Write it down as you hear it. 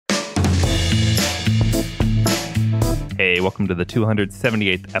Hey, welcome to the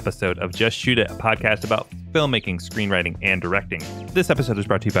 278th episode of Just Shoot It, a podcast about filmmaking, screenwriting, and directing. This episode is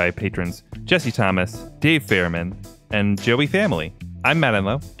brought to you by patrons Jesse Thomas, Dave Fairman, and Joey Family. I'm Matt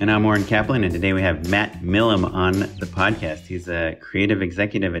Enlow. And I'm Warren Kaplan, and today we have Matt Milam on the podcast. He's a creative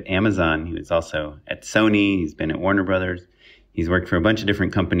executive at Amazon. He was also at Sony. He's been at Warner Brothers. He's worked for a bunch of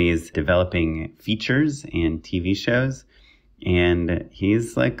different companies developing features and TV shows. And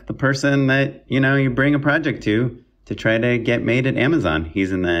he's like the person that, you bring a project to try to get made at Amazon.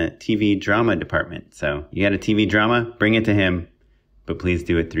 He's in the TV drama department. So you got a TV drama, bring it to him, but please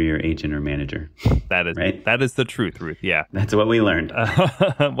do it through your agent or manager. That is right? That is the truth, Ruth. Yeah. That's what we learned.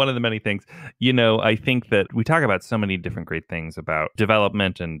 One of the many things. I think that we talk about so many different great things about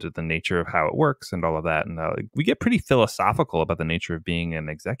development and the nature of how it works and all of that. And we get pretty philosophical about the nature of being an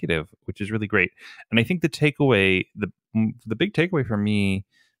executive, which is really great. And I think the takeaway, the big takeaway for me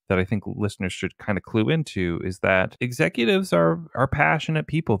that I think listeners should kind of clue into is that executives are passionate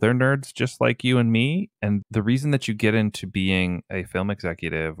people. They're nerds just like you and me. And the reason that you get into being a film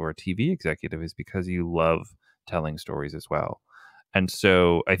executive or a TV executive is because you love telling stories as well. And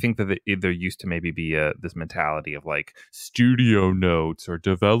so I think that there used to maybe be this mentality of like studio notes or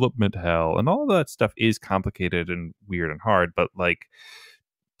development hell, and all of that stuff is complicated and weird and hard. But like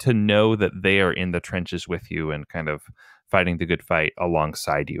to know that they are in the trenches with you and kind of fighting the good fight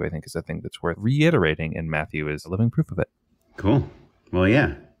alongside you, I think is a thing that's worth reiterating, and Matthew is living proof of it. Cool. Well,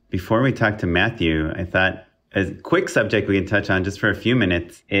 yeah. Before we talk to Matthew, I thought a quick subject we can touch on just for a few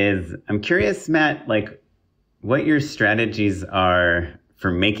minutes is, I'm curious, Matt, like what your strategies are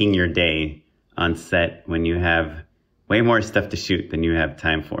for making your day on set when you have way more stuff to shoot than you have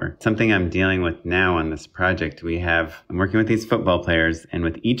time for. Something I'm dealing with now on this project, I'm working with these football players, and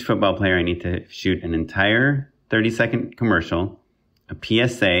with each football player, I need to shoot an entire 30-second commercial, a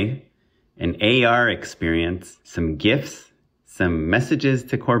PSA, an AR experience, some GIFs, some messages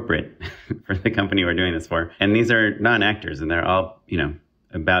to corporate for the company we're doing this for. And these are non-actors, and they're all,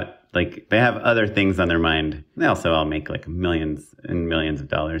 about, like, they have other things on their mind. They also all make like millions and millions of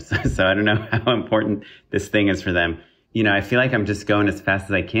dollars. So I don't know how important this thing is for them. I feel like I'm just going as fast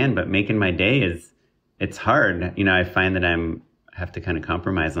as I can, but making my day it's hard. I find that I have to kind of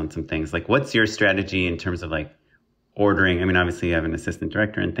compromise on some things. Like, what's your strategy in terms of like ordering? I mean, obviously you have an assistant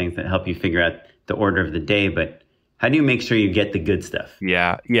director and things that help you figure out the order of the day, but how do you make sure you get the good stuff?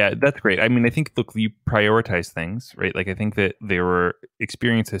 Yeah, that's great. I mean, I think, look, you prioritize things, right? Like, I think that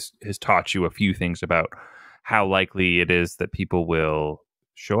experience has taught you a few things about how likely it is that people will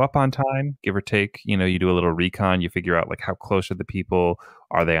show up on time, give or take. You do a little recon, you figure out like how close are the people,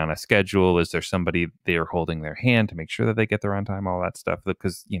 are they on a schedule, is there somebody there holding their hand to make sure that they get there on time, all that stuff,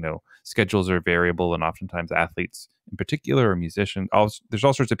 because schedules are variable, and oftentimes athletes in particular, or musicians, there's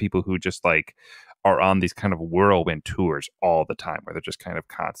all sorts of people who just like are on these kind of whirlwind tours all the time where they're just kind of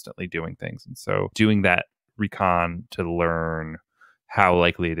constantly doing things. And so doing that recon to learn how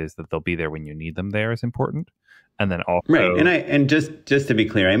likely it is that they'll be there when you need them there is important. And then also, right. And just to be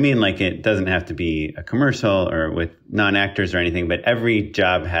clear, I mean, like, it doesn't have to be a commercial or with non-actors or anything, but every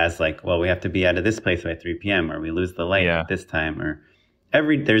job has like, well, we have to be out of this place by 3 p.m. or we lose the light at this time, or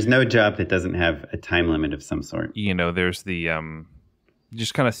there's no job that doesn't have a time limit of some sort. There's the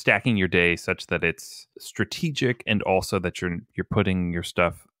just kind of stacking your day such that it's strategic, and also that you're putting your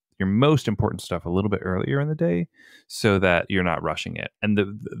most important stuff a little bit earlier in the day so that you're not rushing it. And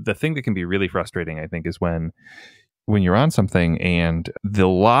the thing that can be really frustrating, I think, is when you're on something and the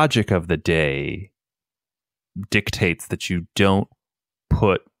logic of the day dictates that you don't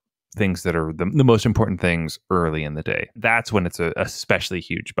put things that are the most important things early in the day. That's when it's a especially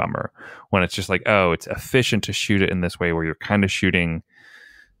huge bummer, when it's just like, oh, it's efficient to shoot it in this way where you're kind of shooting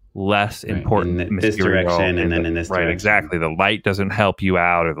less important in this direction and then in this direction. Right, exactly. The light doesn't help you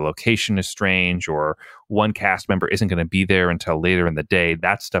out, or the location is strange, or one cast member isn't going to be there until later in the day.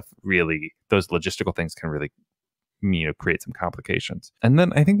 That stuff really, those logistical things can really create some complications. And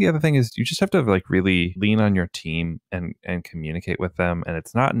then I think the other thing is you just have to like really lean on your team and communicate with them. And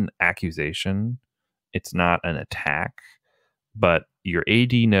it's not an accusation, it's not an attack, but your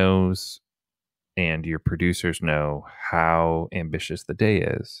AD knows and your producers know how ambitious the day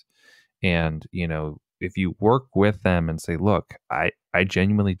is. And, if you work with them and say, look, I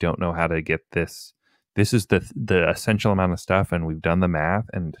genuinely don't know how to get this. This is the essential amount of stuff, and we've done the math,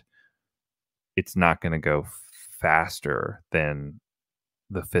 and it's not going to go faster than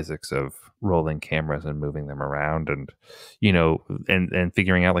the physics of rolling cameras and moving them around, and and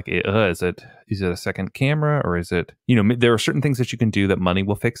figuring out like, is it a second camera, or is it, there are certain things that you can do that money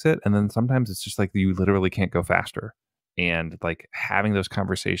will fix it, and then sometimes it's just like you literally can't go faster. And like having those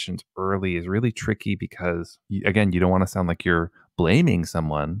conversations early is really tricky because, again, you don't want to sound like you're blaming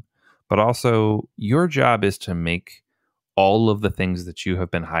someone, but also your job is to make all of the things that you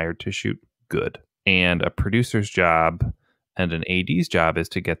have been hired to shoot good. And a producer's job and an AD's job is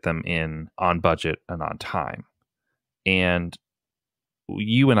to get them in on budget and on time. And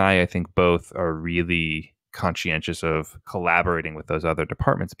you and I think, both are really conscientious of collaborating with those other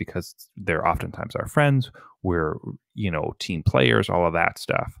departments because they're oftentimes our friends. We're, team players, all of that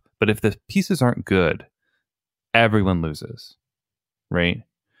stuff. But if the pieces aren't good, everyone loses, right?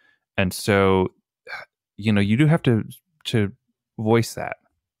 And so, you do have to voice that.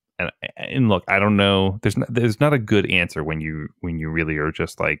 And look, I don't know. There's not a good answer when you really are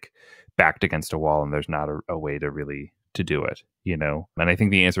just like backed against a wall and there's not a way to really to do it, And I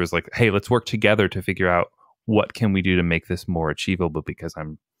think the answer is like, hey, let's work together to figure out what can we do to make this more achievable because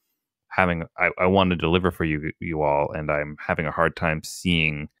I want to deliver for you all, and I'm having a hard time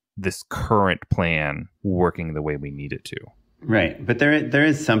seeing this current plan working the way we need it to. Right, but there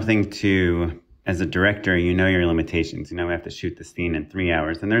is something to, as a director, your limitations. We have to shoot the scene in 3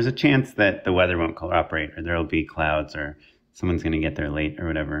 hours, and there's a chance that the weather won't cooperate, or there'll be clouds, or someone's going to get there late, or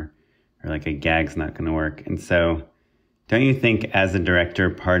whatever, or like a gag's not going to work. And so, don't you think, as a director,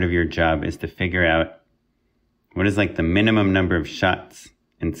 part of your job is to figure out what is like the minimum number of shots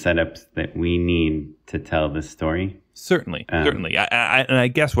and setups that we need to tell this story? Certainly. And I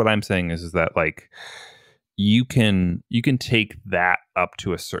guess what I'm saying is that like you can take that up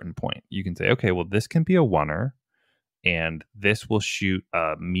to a certain point. You can say, okay, well, this can be a oneer, and this will shoot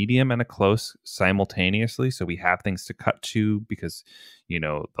a medium and a close simultaneously. So we have things to cut to because,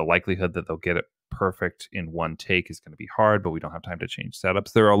 the likelihood that they'll get it perfect in one take is going to be hard, but we don't have time to change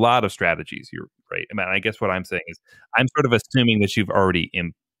setups. There are a lot of strategies. You're right. I mean, I guess what I'm saying is I'm sort of assuming that you've already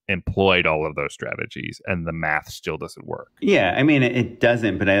employed all of those strategies and the math still doesn't work. Yeah, I mean, it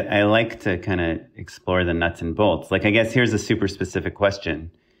doesn't, but I like to kind of explore the nuts and bolts. Like, I guess here's a super specific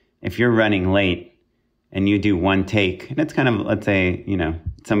question. If you're running late and you do one take, and it's kind of, let's say,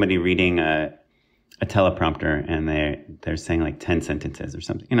 somebody reading a teleprompter and they're saying like 10 sentences or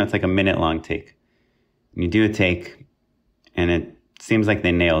something. It's like a minute long take. And you do a take and it seems like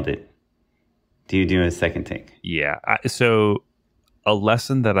they nailed it. Do you do a second take? Yeah. So a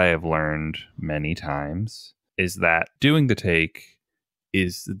lesson that I have learned many times is that doing the take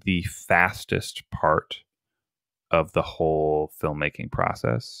is the fastest part of the whole filmmaking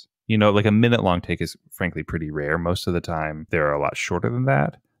process. Like a minute long take is frankly pretty rare. Most of the time, they're a lot shorter than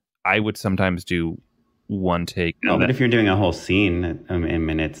that. I would sometimes do one take. No, but if you're doing a whole scene in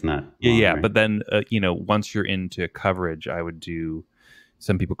minutes, not longer. Yeah. But then, once you're into coverage, I would do,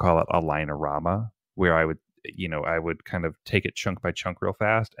 some people call it a line-orama, where I would kind of take it chunk by chunk real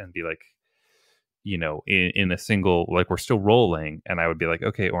fast and be like, in a single, like we're still rolling. And I would be like,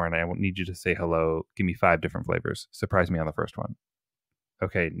 okay, Oren, I need you to say hello. Give me 5 different flavors. Surprise me on the first one.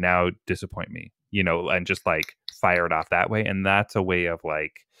 Okay, now disappoint me, and just like fire it off that way. And that's a way of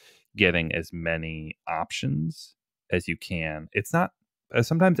like getting as many options as you can. It's not,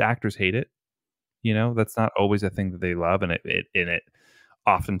 sometimes actors hate it, that's not always a thing that they love. And it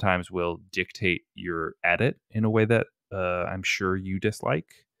oftentimes will dictate your edit in a way that I'm sure you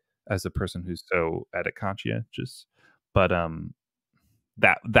dislike as a person who's so edit conscientious. But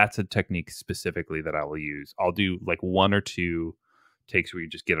that's a technique specifically that I will use. I'll do like 1 or 2 takes where you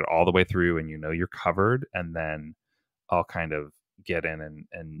just get it all the way through and you're covered, and then I'll kind of get in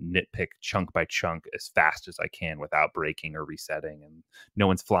and nitpick chunk by chunk as fast as I can without breaking or resetting, and no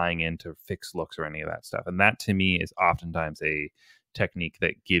one's flying in to fix looks or any of that stuff. And that to me is oftentimes a technique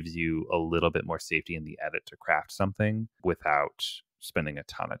that gives you a little bit more safety in the edit to craft something without spending a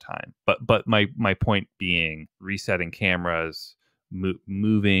ton of time. But my point being, resetting cameras,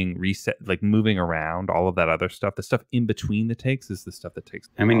 moving around, all of that other stuff, the stuff in between the takes is the stuff that takes.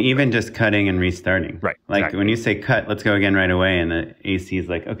 I mean, even just cutting and restarting. Right. Like exactly. When you say cut, let's go again right away, and the AC is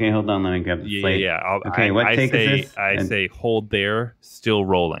like, okay, hold on, let me grab the slate. Yeah. What take is this? I say hold there, still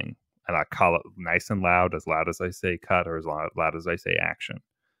rolling. And I call it nice and loud as I say cut, or as loud as I say action.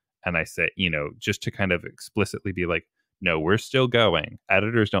 And I say, just to kind of explicitly be like, no, we're still going.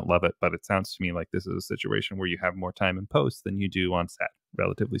 Editors don't love it, but it sounds to me like this is a situation where you have more time in post than you do on set,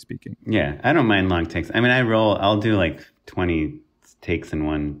 relatively speaking. Yeah, I don't mind long takes. I mean, I'll do like 20 takes in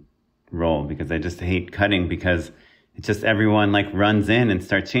one roll because I just hate cutting, because it's just everyone like runs in and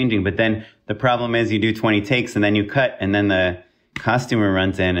starts changing. But then the problem is you do 20 takes and then you cut, and then the costumer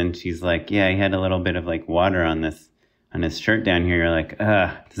runs in and she's like, yeah, he had a little bit of like water on his shirt down here. You're like,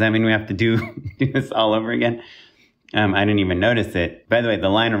 does that mean we have to do this all over again? I didn't even notice it. By the way, the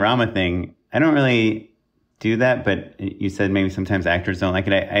line-orama thing, I don't really do that, but you said maybe sometimes actors don't like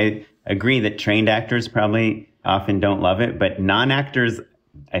it. I agree that trained actors probably often don't love it, but non-actors,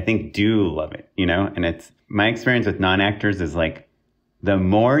 I think, do love it, you know? And it's my experience with non-actors is like, the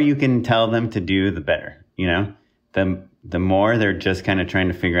more you can tell them to do, the better, you know? The more they're just kind of trying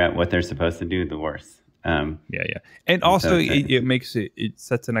to figure out what they're supposed to do, the worse. Yeah. And also, so it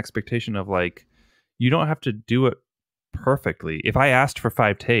sets an expectation of like, you don't have to do it perfectly. If I asked for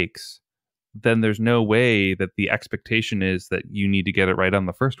 5 takes, then there's no way that the expectation is that you need to get it right on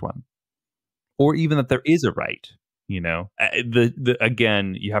the first one, or even that there is a right. You know,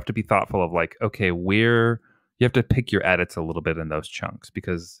 again, you have to be thoughtful of like, okay, where you have to pick your edits a little bit in those chunks,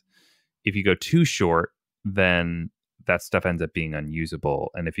 because if you go too short, then that stuff ends up being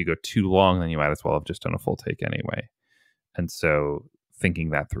unusable, and if you go too long, then you might as well have just done a full take anyway. And so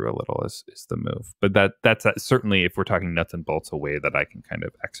thinking that through a little is the move. But that's certainly, if we're talking nuts and bolts, a way that I can kind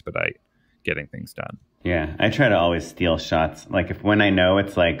of expedite getting things done. Yeah, I try to always steal shots. Like when I know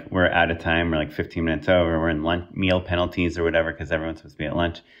it's like we're out of time, or like 15 minutes over, we're in lunch, meal penalties or whatever, because everyone's supposed to be at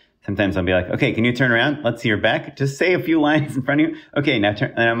lunch. Sometimes I'll be like, okay, can you turn around? Let's see your back. Just say a few lines in front of you. Okay, now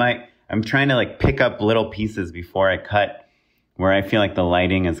turn. And I'm trying to like pick up little pieces before I cut where I feel like the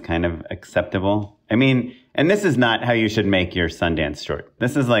lighting is kind of acceptable. I mean, and this is not how you should make your Sundance short.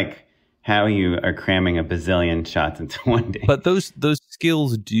 This is like how you are cramming a bazillion shots into one day. But those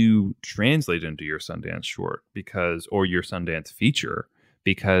skills do translate into your Sundance short, or your Sundance feature,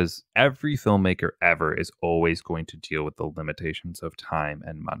 because every filmmaker ever is always going to deal with the limitations of time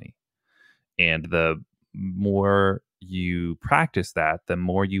and money. And the more you practice that, the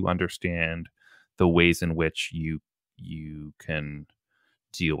more you understand the ways in which you can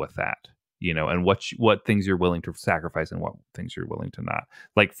deal with that, you know, and what things you're willing to sacrifice and what things you're willing to not.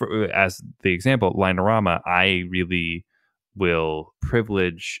 Like, as the example, Linerama, I really will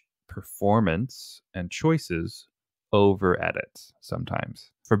privilege performance and choices over edits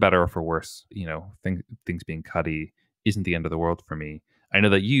sometimes, for better or for worse. You know, things being cutty isn't the end of the world for me. I know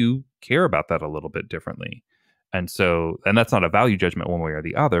that you care about that a little bit differently. And that's not a value judgment one way or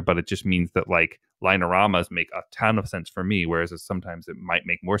the other, but it just means that like Lineramas make a ton of sense for me, whereas sometimes it might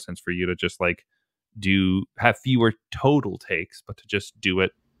make more sense for you to just like have fewer total takes, but to just do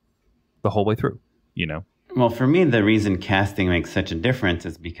it the whole way through, you know? Well, for me, the reason casting makes such a difference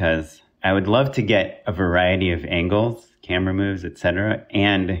is because I would love to get a variety of angles, camera moves, etc.,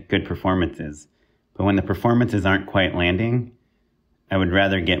 and good performances. But when the performances aren't quite landing, I would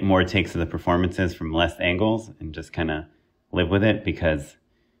rather get more takes of the performances from less angles and just kind of live with it, because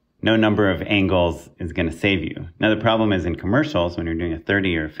no number of angles is going to save you. Now, the problem is in commercials, when you're doing a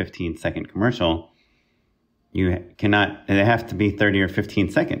 30 or 15-second commercial, they have to be 30 or 15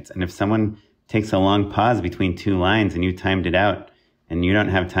 seconds. And if someone takes a long pause between 2 lines and you timed it out and you don't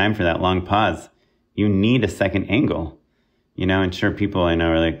have time for that long pause, you need a second angle. You know, and sure, people I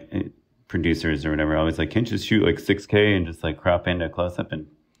know are like, producers or whatever, always like, can't you just shoot like 6K and just like crop into a close-up? And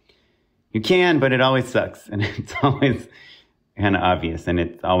you can, but it always sucks. And it's always kind of obvious. And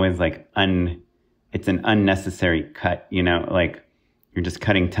it's always like it's an unnecessary cut, you know, like you're just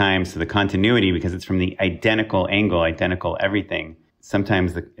cutting time. So the continuity, because it's from the identical angle, identical everything,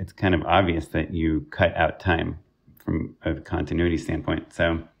 sometimes it's kind of obvious that you cut out time from a continuity standpoint.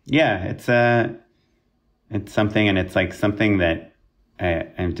 So yeah, it's something, and it's like something that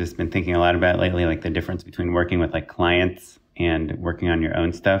I've just been thinking a lot about lately, like the difference between working with like clients and working on your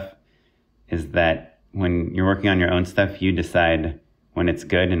own stuff is that when you're working on your own stuff, you decide when it's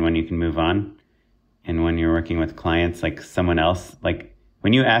good and when you can move on. And when you're working with clients, like someone else, like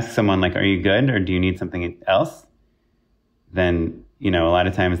when you ask someone like, are you good or do you need something else? Then, you know, a lot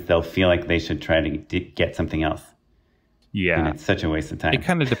of times they'll feel like they should try to get something else. Yeah. And it's such a waste of time. It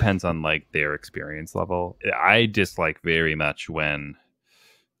kind of depends on like their experience level. I dislike very much when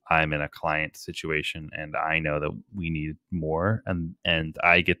I'm in a client situation and I know that we need more, and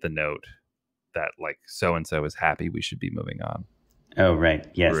I get the note that like so-and-so is happy, we should be moving on. Oh, right.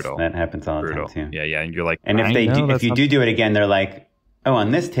 Yes. Brutal. That happens all the time too. Yeah. And you're like, and if you do it again, they're like, oh,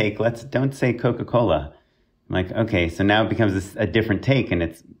 on this take, don't say Coca-Cola. I'm like, okay, so now it becomes a different take, and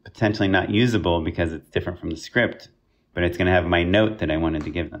it's potentially not usable because it's different from the script, but it's going to have my note that I wanted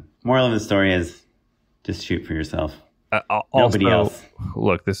to give them. Moral of the story is just shoot for yourself. Nobody else.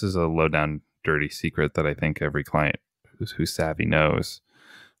 Look, this is a low down dirty secret that I think every client who's savvy knows,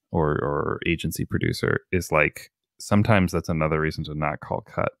 or agency producer, is like, sometimes that's another reason to not call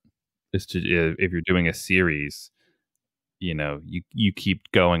cut, is to, if you're doing a series, you know, you keep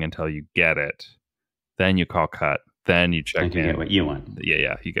going until you get it, then you call cut, then you check in. You get what you want.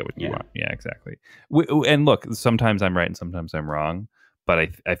 Yeah, you get what you want. Yeah, exactly. And look, sometimes I'm right and sometimes I'm wrong, but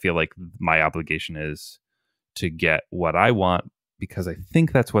I feel like my obligation is to get what I want because I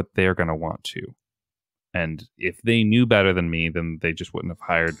think that's what they're going to want to. And if they knew better than me, then they just wouldn't have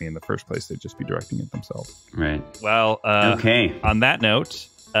hired me in the first place. They'd just be directing it themselves. Right. Well, okay. On that note,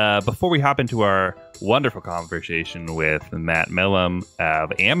 before we hop into our wonderful conversation with Matt Milam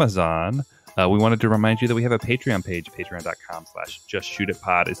of Amazon, we wanted to remind you that we have a Patreon page,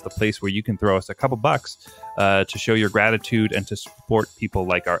 patreon.com/justshootitpod. It's the place where you can throw us a couple bucks to show your gratitude and to support people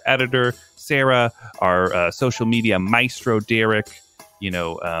like our editor, Sarah, our social media maestro, Derek.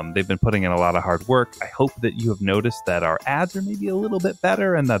 They've been putting in a lot of hard work. I hope that you have noticed that our ads are maybe a little bit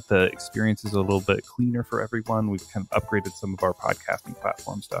better and that the experience is a little bit cleaner for everyone. We've kind of upgraded some of our podcasting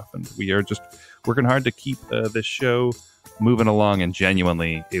platform stuff, and we are just working hard to keep this show moving along, and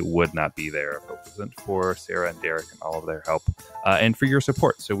genuinely, it would not be there if it wasn't for Sarah and Derek and all of their help and for your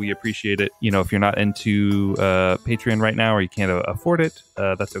support. So we appreciate it. If you're not into Patreon right now or you can't afford it,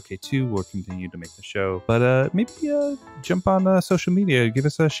 that's okay too. We'll continue to make the show, but maybe jump on social media, give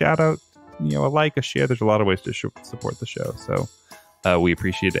us a shout out, a like, a share. There's a lot of ways to support the show. So we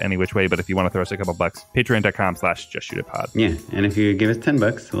appreciate it any which way. But if you want to throw us a couple bucks, patreon.com/justshootitpod. Yeah, and if you give us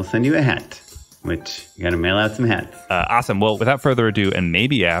 $10, we'll send you a hat. Which you got to mail out some hats. Awesome. Well, without further ado, and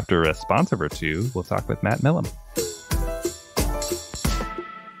maybe after a sponsor or two, we'll talk with Matt Milam.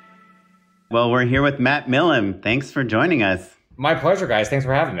 Well, we're here with Matt Milam. Thanks for joining us. My pleasure, guys. Thanks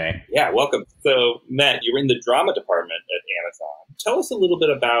for having me. Yeah, welcome. So, Matt, you're in the drama department at Amazon. Tell us a little bit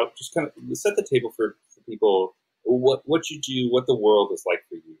about, just kind of set the table for people, what you do, what the world is like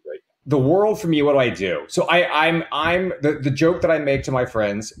for you right now. The world for me, what do I do? So I'm the joke that I make to my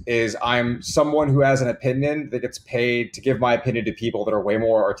friends is I'm someone who has an opinion that gets paid to give my opinion to people that are way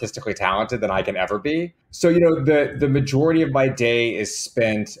more artistically talented than I can ever be. So, the majority of my day is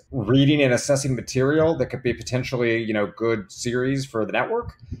spent reading and assessing material that could be potentially, good series for the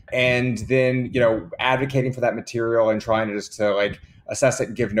network. And then, advocating for that material and trying to just to assess it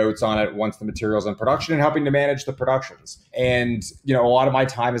and give notes on it once the material's in production and helping to manage the productions. And, a lot of my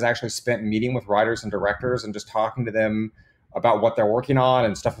time is actually spent meeting with writers and directors and just talking to them about what they're working on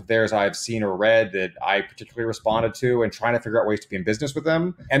and stuff of theirs I've seen or read that I particularly responded to and trying to figure out ways to be in business with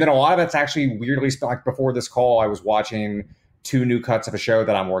them. And then a lot of it's actually weirdly spent, before this call, I was watching 2 new cuts of a show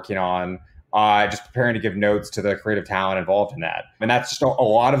that I'm working on, just preparing to give notes to the creative talent involved in that. And that's just a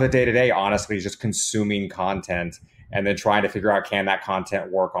lot of the day-to-day, honestly, is just consuming content and then trying to figure out, can that content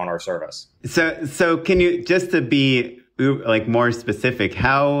work on our service? So can you, just to be more specific,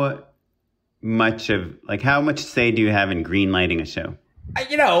 how much say do you have in green lighting a show? I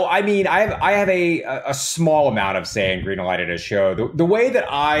have a small amount of say in green lighting a show. The way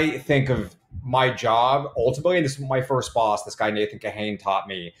that I think of my job ultimately, and this is my first boss, this guy Nathan Kahane taught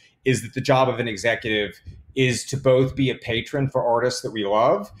me, is that the job of an executive is to both be a patron for artists that we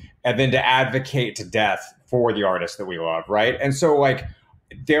love and then to advocate to death for the artists that we love, right? And so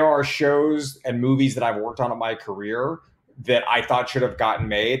there are shows and movies that I've worked on in my career that I thought should have gotten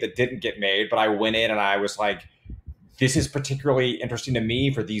made that didn't get made, but I went in and I was like, this is particularly interesting to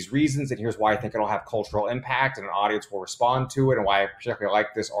me for these reasons, and here's why I think it'll have cultural impact and an audience will respond to it, and why I particularly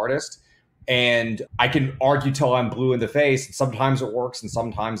like this artist. And I can argue till I'm blue in the face, and sometimes it works and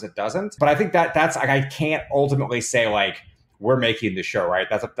sometimes it doesn't. But I think that's I can't ultimately say we're making the show, right?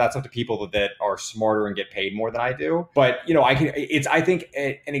 That's up to people that are smarter and get paid more than I do. But I think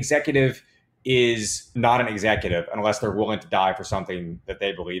an executive is not an executive unless they're willing to die for something that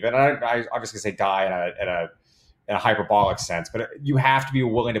they believe in. And I obviously say die in a hyperbolic sense, but you have to be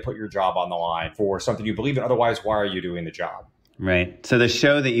willing to put your job on the line for something you believe in. Otherwise, why are you doing the job? Right. So the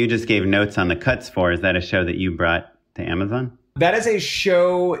show that you just gave notes on the cuts for, is that a show that you brought to Amazon? That is a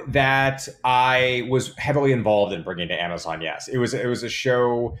show that I was heavily involved in bringing to Amazon, yes. It was a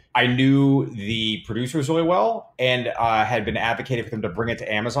show, I knew the producers really well and had been advocating for them to bring it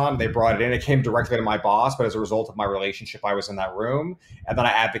to Amazon. They brought it in. It came directly to my boss, but as a result of my relationship, I was in that room. And then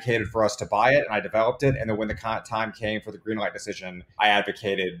I advocated for us to buy it, and I developed it. And then when the time came for the green light decision, I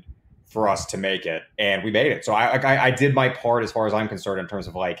advocated for us to make it, and we made it. So I did my part as far as I'm concerned in terms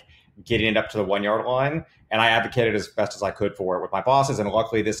of getting it up to the 1 yard line. And I advocated as best as I could for it with my bosses. And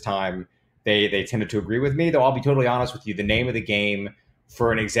luckily this time they tended to agree with me, though I'll be totally honest with you. The name of the game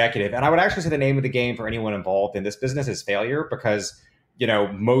for an executive, and I would actually say the name of the game for anyone involved in this business, is failure, because,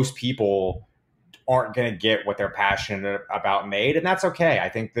 most people aren't going to get what they're passionate about made. And that's okay. I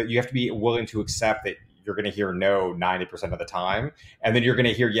think that you have to be willing to accept that you're going to hear no 90% of the time. And then you're going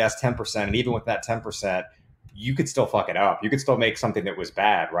to hear yes 10%. And even with that 10%, you could still fuck it up. You could still make something that was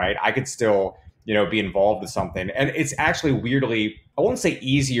bad, right? I could still, be involved with something. And it's actually weirdly, I won't say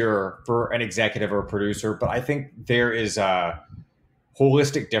easier for an executive or a producer, but I think there is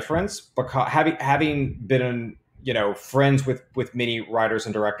holistic difference, because having been friends with many writers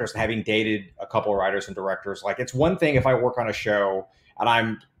and directors, and having dated a couple of writers and directors, like, it's one thing if I work on a show and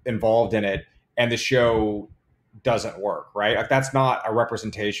I'm involved in it and the show doesn't work, right? Like, that's not a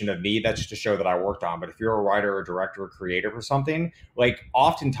representation of me. That's just a show that I worked on. But if you're a writer or director or creative or something, like,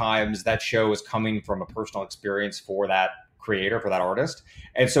 oftentimes that show is coming from a personal experience for that creator, for that artist.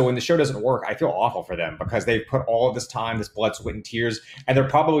 And so when the show doesn't work, I feel awful for them, because they've put all of this time, this blood, sweat, and tears, and they're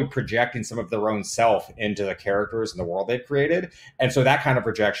probably projecting some of their own self into the characters and the world they've created. And so that kind of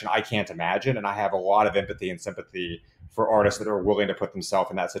projection, I can't imagine. And I have a lot of empathy and sympathy for artists that are willing to put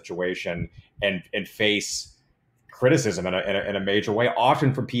themselves in that situation and face criticism in a major way,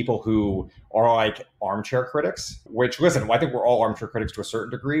 often from people who are like armchair critics, which, listen, I think we're all armchair critics to a certain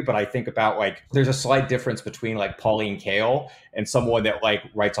degree, but I think about, like, there's a slight difference between like Pauline Kael and someone that like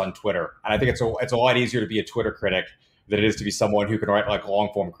writes on Twitter. And I think it's a lot easier to be a Twitter critic than it is to be someone who can write like long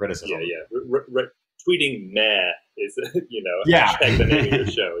form criticism. Yeah. Tweeting meh is, yeah, hashtag the name of your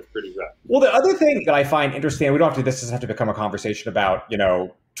show is pretty rough. Well, the other thing that I find interesting, we don't have to, this doesn't have to become a conversation about,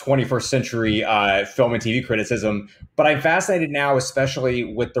 21st century film and TV criticism, but I'm fascinated now, especially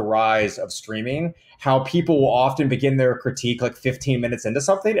with the rise of streaming, how people will often begin their critique like 15 minutes into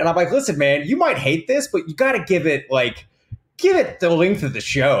something. And I'm like, listen, man, you might hate this, but you got to give it the length of the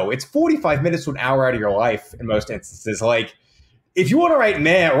show. It's 45 minutes to an hour out of your life in most instances. Like, if you want to write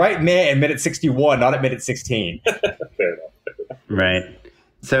meh at minute 61, not at minute 16. Fair enough. Right.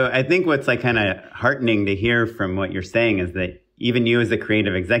 So I think what's like kind of heartening to hear from what you're saying is that even you as a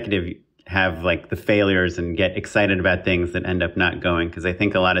creative executive have like the failures and get excited about things that end up not going. Because I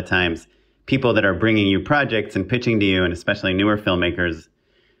think a lot of times people that are bringing you projects and pitching to you, and especially newer filmmakers,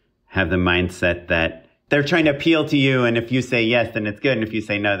 have the mindset that they're trying to appeal to you. And if you say yes, then it's good. And if you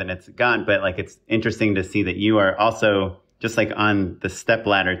say no, then it's gone. But like, it's interesting to see that you are also just like on the step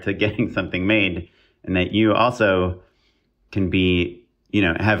ladder to getting something made, and that you also can be,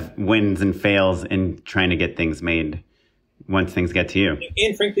 have wins and fails in trying to get things made once things get to you.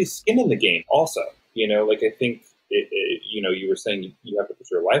 And frankly, skin in the game also. I think, you were saying you have to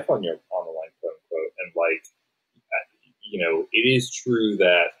put your life on the line, quote unquote. And like, it is true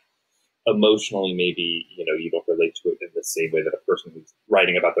that emotionally, maybe, you don't relate to it in the same way that a person who's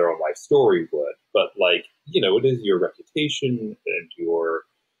writing about their own life story would. But like, it is your reputation and your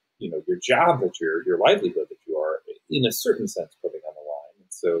job, that your livelihood that you are, in a certain sense, putting on the line. And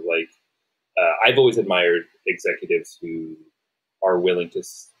so like, I've always admired executives who are willing to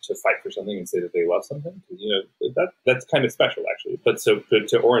fight for something and say that they love something. That's kind of special, actually. But so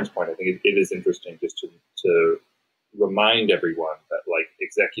to Oren's point, I think it is interesting just to remind everyone that like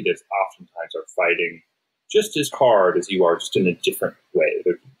executives oftentimes are fighting just as hard as you are, just in a different way.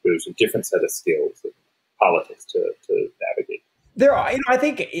 There's a different set of skills and politics to navigate. There are, I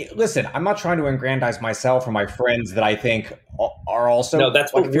think, listen, I'm not trying to aggrandize myself or my friends that I think are also. No,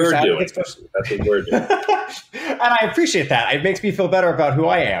 that's what we're doing. That's what we're doing. And I appreciate that. It makes me feel better about who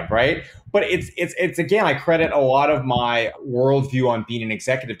I am, right? But it's again, I credit a lot of my worldview on being an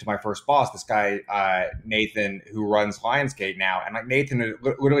executive to my first boss, this guy, Nathan, who runs Lionsgate now. And like, Nathan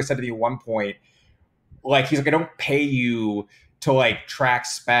literally said to me at one point, like, he's like, I don't pay you to like track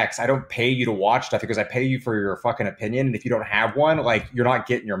specs. I don't pay you to watch stuff, because I pay you for your fucking opinion. And if you don't have one, like, you're not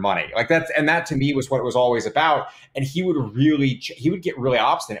getting your money. Like, that to me was what it was always about. And he would get really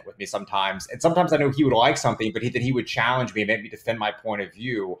obstinate with me sometimes. And sometimes I know he would like something, but then he would challenge me and make me defend my point of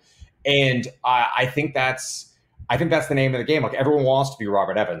view. And I think that's the name of the game. Like, everyone wants to be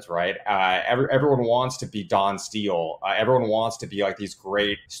Robert Evans, right? Everyone wants to be Don Steele. Everyone wants to be like these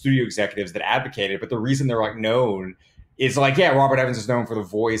great studio executives that advocated. But the reason they're like known is like, yeah, Robert Evans is known for the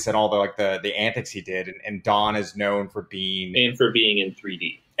voice and all the antics he did, and Don is known for being in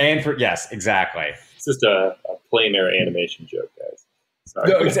 3D. Yes, exactly. It's just a plain-air animation joke, guys.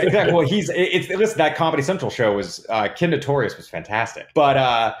 Sorry. No, exactly. Well, listen, that Comedy Central show was Ken Notorious was fantastic,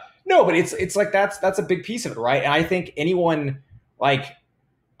 but no, but it's like that's a big piece of it, right? And I think anyone, like,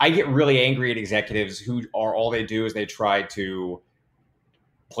 I get really angry at executives who are, all they do is they try to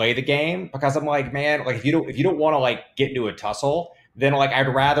play the game, because I'm like, man, like, if you don't want to like get into a tussle, then like I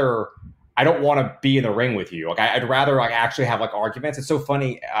don't want to be in the ring with you. Like, I'd rather like actually have like arguments. It's so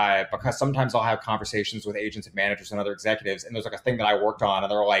funny because sometimes I'll have conversations with agents and managers and other executives, and there's like a thing that I worked on,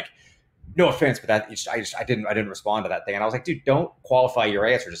 and they're like, no offense, but I didn't respond to that thing. And I was like, dude, don't qualify your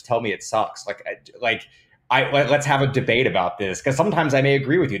answer. Just tell me it sucks. Let's have a debate about this, because sometimes I may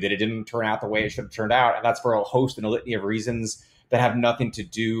agree with you that it didn't turn out the way it should have turned out, and that's for a host and a litany of reasons that have nothing to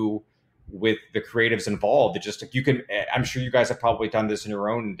do with the creatives involved. It just, you can, I'm sure you guys have probably done this in your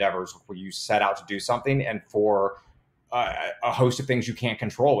own endeavors, where you set out to do something, and for a host of things you can't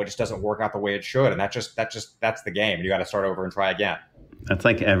control. It just doesn't work out the way it should, and that's the game. And you got to start over and try again. That's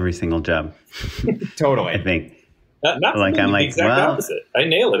like every single job. Totally, I think. Not like I'm like, the exact opposite. I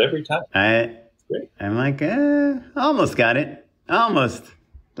nail it every time. I'm like, almost got it. Almost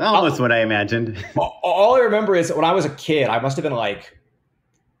what I imagined. All I remember is when I was a kid, I must have been like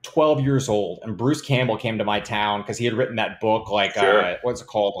 12 years old, and Bruce Campbell came to my town because he had written that book, like, what's it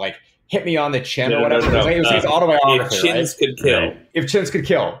called? Like, Hit Me on the Chin or whatever. It was his autobiography. If chins could kill. Right? If chins could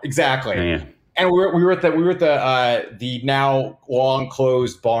kill. Exactly. Yeah. And we were at the now long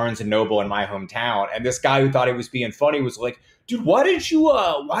closed Barnes and Noble in my hometown, and this guy who thought he was being funny was like, "Dude, why'd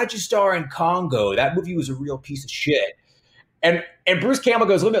you star in Congo? That movie was a real piece of shit." And Bruce Campbell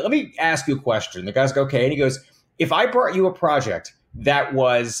goes, "Let me ask you a question." The guy's like, "Okay," and he goes, "If I brought you a project that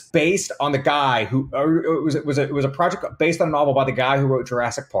was based on the guy who, or it was a project based on a novel by the guy who wrote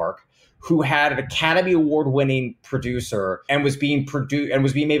Jurassic Park, who had an Academy Award-winning producer and was being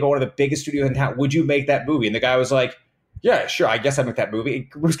made by one of the biggest studios in town, would you make that movie?" And the guy was like, "Yeah, sure, I guess I'd make that movie." And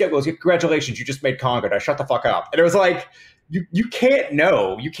Bruce Campbell goes, "Congratulations, you just made Congo. Now shut the fuck up." And it was like, you can't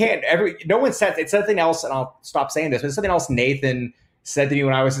know. You can't no one said it's something else, and I'll stop saying this, but it's something else Nathan said to me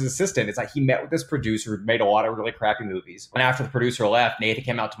when I was his assistant. It's like he met with this producer who made a lot of really crappy movies. And after the producer left, Nathan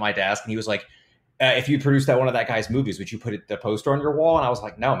came out to my desk and he was like, "If you produced one of that guy's movies, would you put the poster on your wall?" And I was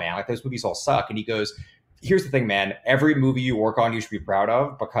like, "No, man, like those movies all suck." And he goes, "Here's the thing, man. Every movie you work on, you should be proud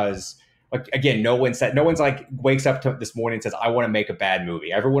of, because like, again, no one's like wakes up to this morning and says, I want to make a bad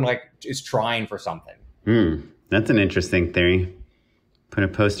movie. Everyone like is trying for something." That's an interesting theory. Put a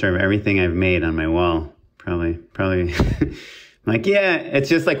poster of everything I've made on my wall. Probably. Like, yeah, it's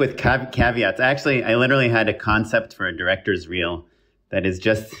just like with caveats. Actually, I literally had a concept for a director's reel that is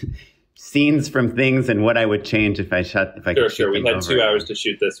just scenes from things and what I would change if I could shoot We had 2 hours to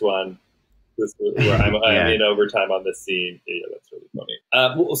shoot this one. I'm in overtime on this scene. Yeah, that's really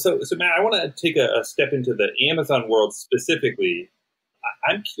funny. So Matt, I want to take a step into the Amazon world specifically.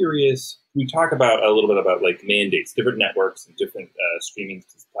 I'm curious. We talk about a little bit about like mandates, different networks and different streaming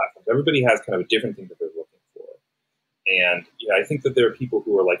platforms. Everybody has kind of a different thing that they're looking for. And I think that there are people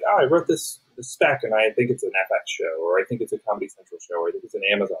who are like, "Oh, I wrote this spec and I think it's an FX show, or I think it's a Comedy Central show, or I think it's an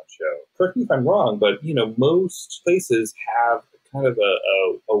Amazon show." Correct me if I'm wrong, but most places have kind of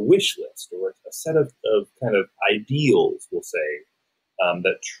a wish list or a set of kind of ideals, we'll say,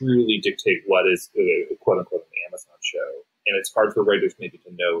 that truly dictate what is quote unquote an Amazon show. And it's hard for writers maybe to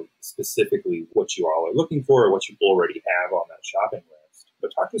know specifically what you all are looking for or what you already have on that shopping list.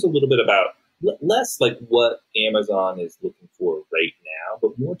 But talk to us a little bit about less like what Amazon is looking for right now,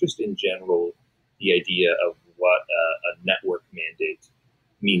 but more just in general, the idea of what a network mandate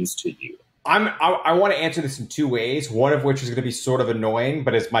means to you. I want to answer this in two ways, one of which is going to be sort of annoying,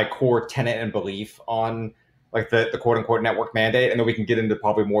 but it's my core tenet and belief on like the quote unquote network mandate. And then we can get into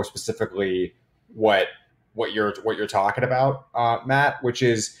probably more specifically what you're talking about, Matt, which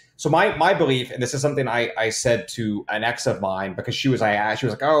is, so my belief, and this is something I said to an ex of mine, because she was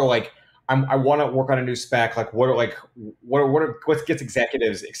like, "Oh, like I want to work on a new spec. Like what gets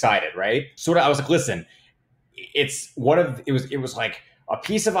executives excited?" Right. So I was like, "Listen, it was like a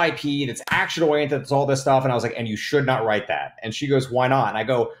piece of IP that's action oriented, that's all this stuff." And I was like, "And you should not write that." And she goes, "Why not?" And I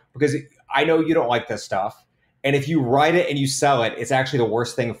go, "Because I know you don't like this stuff. And if you write it and you sell it, it's actually the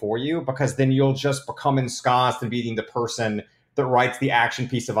worst thing for you, because then you'll just become ensconced in being the person that writes the action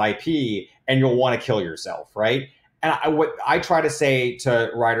piece of IP, and you'll want to kill yourself." Right. And what I try to say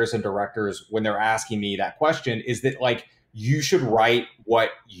to writers and directors when they're asking me that question is that, like, you should write what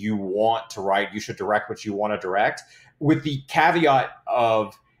you want to write. You should direct what you want to direct, with the caveat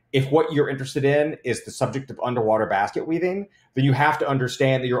of, if what you're interested in is the subject of underwater basket weaving, then you have to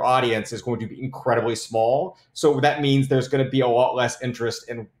understand that your audience is going to be incredibly small. So that means there's going to be a lot less interest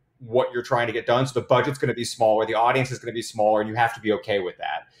in what you're trying to get done. So the budget's going to be smaller, the audience is going to be smaller, and you have to be okay with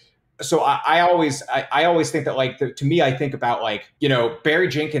that. So I always think that, like, to me, I think about, like, Barry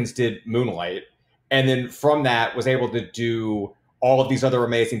Jenkins did Moonlight, and then from that was able to do all of these other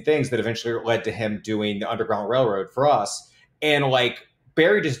amazing things that eventually led to him doing the Underground Railroad for us. And like,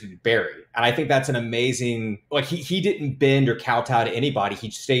 Barry just did Barry. And I think that's an amazing, like, he didn't bend or kowtow to anybody. He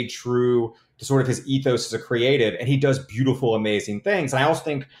stayed true to sort of his ethos as a creative, and he does beautiful, amazing things. And I also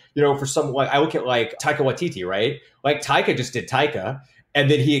think, for some, like, I look at like Taika Waititi, right? Like, Taika just did Taika, and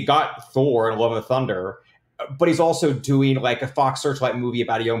then he got Thor and Love of Thunder, but he's also doing like a Fox Searchlight movie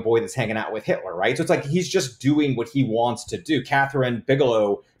about a young boy that's hanging out with Hitler, right? So it's like he's just doing what he wants to do. Catherine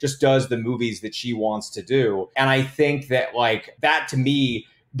Bigelow just does the movies that she wants to do. And I think that, like, that, to me,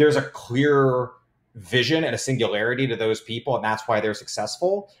 there's a clear vision and a singularity to those people, and that's why they're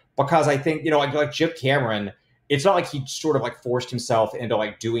successful. Because I think, like Jim Cameron it's not like he sort of like forced himself into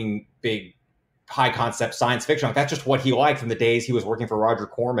like doing big high concept science fiction. Like that's just what he liked from the days he was working for Roger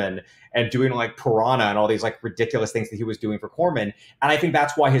Corman and doing like Piranha and all these like ridiculous things that he was doing for Corman. And I think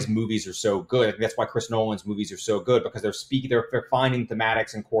that's why his movies are so good. I think that's why Chris Nolan's movies are so good, because they're finding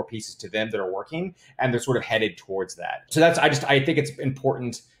thematics and core pieces to them that are working, and they're sort of headed towards that. So I think it's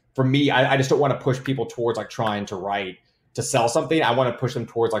important for me. I just don't want to push people towards like trying to write to sell something. I want to push them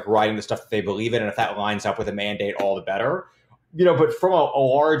towards like writing the stuff that they believe in. And if that lines up with a mandate, all the better. But from a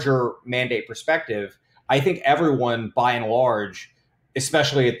larger mandate perspective, I think everyone, by and large,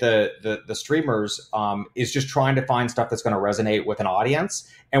 especially at the streamers, is just trying to find stuff that's going to resonate with an audience.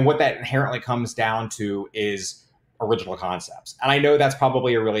 And what that inherently comes down to is original concepts. And I know that's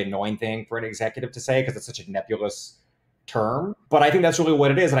probably a really annoying thing for an executive to say, because it's such a nebulous term. But I think that's really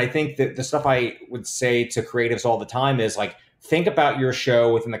what it is. And I think that the stuff I would say to creatives all the time is like, think about your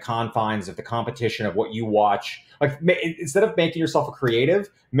show within the confines of the competition of what you watch. Like, instead of making yourself a creative,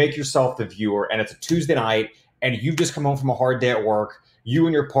 make yourself the viewer. And it's a Tuesday night and you've just come home from a hard day at work. You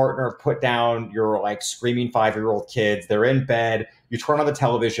and your partner put down your like screaming 5-year-old kids. They're in bed. You turn on the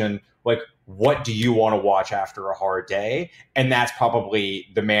television. Like, what do you want to watch after a hard day? And that's probably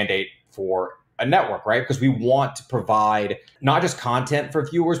the mandate for a network, right? Because we want to provide not just content for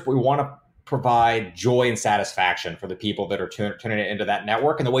viewers, but we want to provide joy and satisfaction for the people that are tuning into that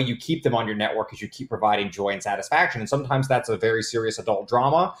network. And the way you keep them on your network is you keep providing joy and satisfaction. And sometimes that's a very serious adult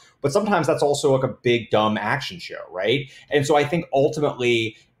drama, but sometimes that's also like a big, dumb action show, right? And so I think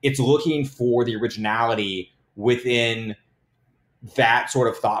ultimately it's looking for the originality within that sort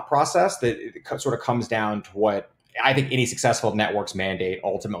of thought process that sort of comes down to what I think any successful network's mandate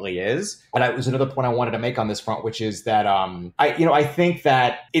ultimately is. And that was another point I wanted to make on this front, which is that I think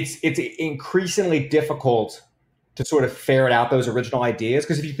that it's increasingly difficult to sort of ferret out those original ideas.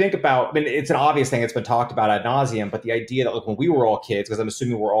 Because if you think about, I mean, it's an obvious thing that's been talked about ad nauseum, but the idea that like when we were all kids, because I'm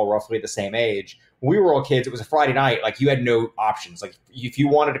assuming we're all roughly the same age, when we were all kids, it was a Friday night, like you had no options. Like if you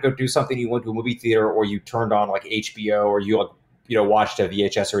wanted to go do something, you went to a movie theater or you turned on like HBO or you like watched a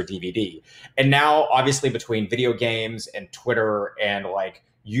VHS or a DVD. And now, obviously, between video games and Twitter and like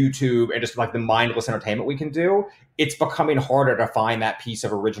YouTube and just like the mindless entertainment we can do, it's becoming harder to find that piece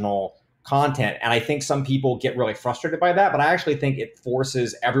of original content. And I think some people get really frustrated by that, but I actually think it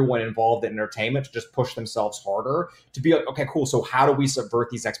forces everyone involved in entertainment to just push themselves harder to be like, okay, cool. So how do we subvert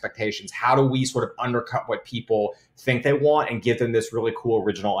these expectations? How do we sort of undercut what people think they want and give them this really cool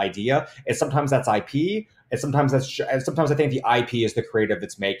original idea? And sometimes that's IP. And sometimes I think the IP is the creative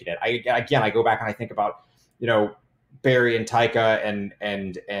that's making it. I go back and I think about, Barry and Taika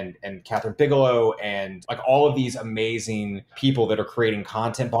and Catherine Bigelow and like all of these amazing people that are creating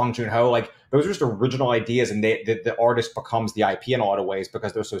content. Bong Joon-ho, like those are just original ideas, and the artist becomes the IP in a lot of ways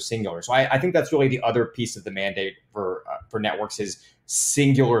because they're so singular. So I think that's really the other piece of the mandate for networks is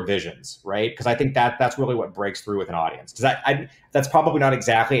singular visions, right? Because I think that's really what breaks through with an audience. That's probably not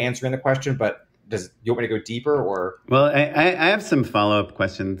exactly answering the question, but do you want me to go deeper or? Well, I have some follow-up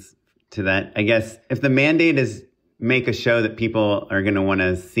questions to that. I guess if the mandate is make a show that people are going to want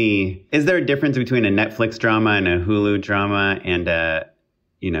to see, is there a difference between a Netflix drama and a Hulu drama and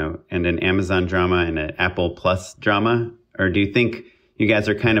and an Amazon drama and an Apple Plus drama? Or do you think you guys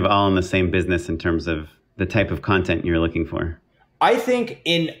are kind of all in the same business in terms of the type of content you're looking for? I think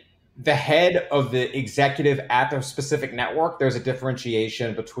in the head of the executive at the specific network, there's a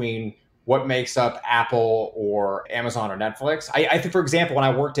differentiation between what makes up Apple or Amazon or Netflix. I think, for example, when I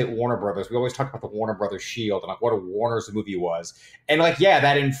worked at Warner Brothers, we always talked about the Warner Brothers shield and like what a Warner's movie was. And like, yeah,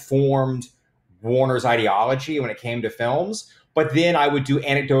 that informed Warner's ideology when it came to films. But then I would do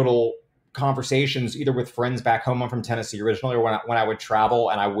anecdotal conversations either with friends back home. I'm from Tennessee originally, or when I would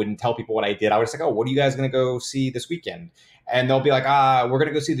travel and I wouldn't tell people what I did. I was like, oh, what are you guys going to go see this weekend? And they'll be like, we're going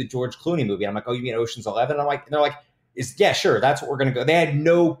to go see the George Clooney movie. And I'm like, oh, you mean Ocean's 11? And they're like, yeah, sure, that's what we're going to go. They had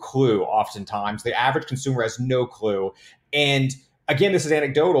no clue oftentimes. The average consumer has no clue. And again, this is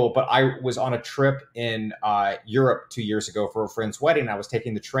anecdotal, but I was on a trip in Europe 2 years ago for a friend's wedding. I was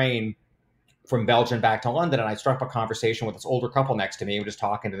taking the train from Belgium back to London, and I struck up a conversation with this older couple next to me. We're just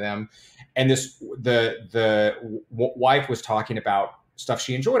talking to them. And the wife was talking about stuff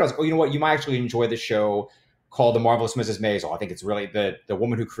she enjoyed. I was like, oh, you know what? You might actually enjoy the show called The Marvelous Mrs. Maisel. I think it's really the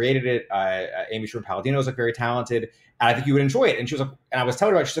woman who created it, Amy Sherman Palladino, is like very talented, and I think you would enjoy it. And she was like, and I was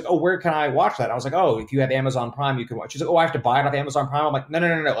telling her about it, she's like, oh, where can I watch that? And I was like, oh, if you have Amazon Prime, you can watch. She's like, oh, I have to buy it off Amazon Prime. I'm like, no.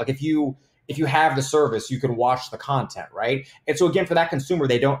 Like if you have the service, you can watch the content, right? And so again, for that consumer,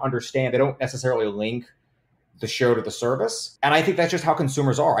 they don't understand, they don't necessarily link the show to the service. And I think that's just how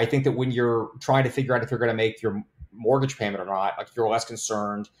consumers are. I think that when you're trying to figure out if you're going to make your mortgage payment or not, like if you're less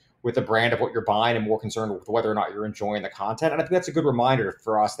concerned with the brand of what you're buying and more concerned with whether or not you're enjoying the content. And I think that's a good reminder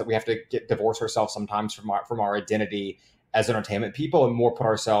for us that we have to divorce ourselves sometimes from our identity as entertainment people and more put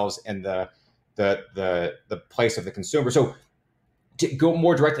ourselves in the place of the consumer. So to go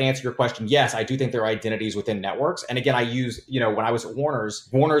more directly answer your question, yes, I do think there are identities within networks. And again, I use, when I was at Warner's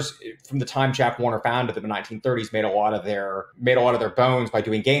from the time Jack Warner founded them in the 1930s, made a lot of their bones by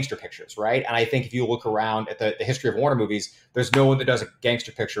doing gangster pictures, right? And I think if you look around at the history of Warner movies, there's no one that does a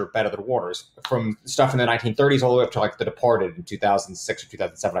gangster picture better than Warner's. From stuff in the 1930s all the way up to like The Departed in 2006 or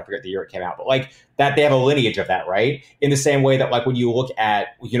 2007, I forget the year it came out, but like that, they have a lineage of that, right? In the same way that like when you look at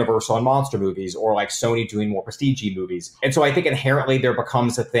Universal and monster movies, or like Sony doing more prestige movies. And so I think inherently there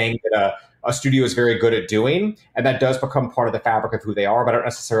becomes a thing that a studio is very good at doing, and that does become part of the fabric of who they are. But I don't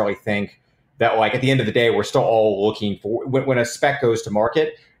necessarily think that like at the end of the day, we're still all looking for, when a spec goes to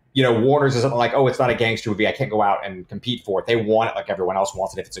market, Warner's isn't like, oh, it's not a gangster movie, I can't go out and compete for it. They want it like everyone else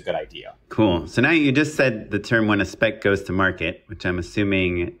wants it if it's a good idea. Cool. So now you just said the term when a spec goes to market, which I'm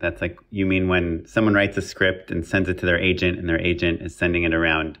assuming that's like, you mean when someone writes a script and sends it to their agent and their agent is sending it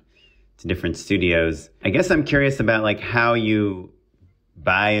around to different studios. I guess I'm curious about like how you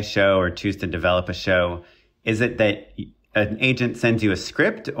buy a show or choose to develop a show. Is it that an agent sends you a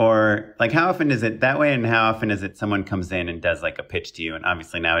script, or like how often is it that way, and how often is it someone comes in and does like a pitch to you? And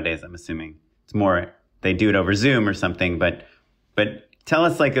obviously nowadays I'm assuming it's more they do it over Zoom or something, but tell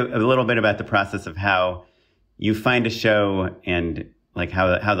us like a little bit about the process of how you find a show and like how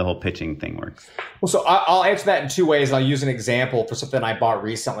the whole pitching thing works. Well, so I'll answer that in two ways. I'll use an example for something I bought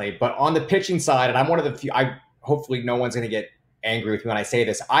recently, but on the pitching side, and I'm one of the few, hopefully no one's going to get angry with me when I say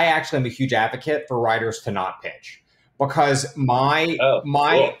this, I actually am a huge advocate for writers to not pitch. Because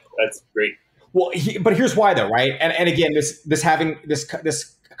cool. That's great. Well, but here's why though, right? And again,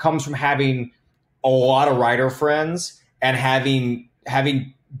 this comes from having a lot of writer friends and having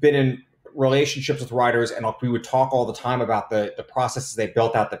been in relationships with writers, and we would talk all the time about the processes they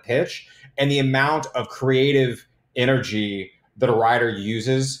built out the pitch and the amount of creative energy that a writer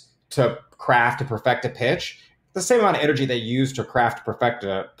uses to craft and perfect a pitch. The same amount of energy they use to craft, perfect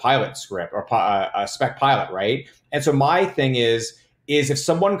a pilot script or a spec pilot, right? And so my thing is if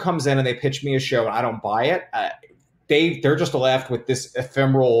someone comes in and they pitch me a show and I don't buy it, they're just left with this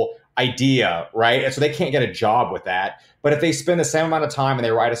ephemeral idea, right? And so they can't get a job with that. But if they spend the same amount of time and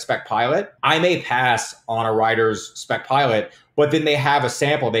they write a spec pilot, I may pass on a writer's spec pilot, but then they have a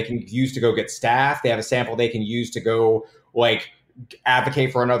sample they can use to go get staff. They have a sample they can use to go like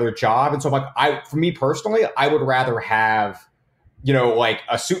advocate for another job. And so like for me personally, I would rather have, like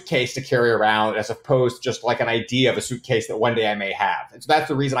a suitcase to carry around as opposed to just like an idea of a suitcase that one day I may have. And so that's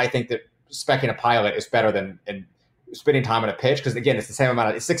the reason I think that speccing a pilot is better than spending time on a pitch. Because again, it's the same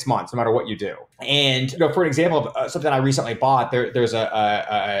amount it's 6 months, no matter what you do. And for an example of something I recently bought, there's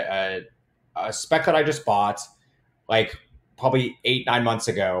a spec that I just bought like probably 8-9 months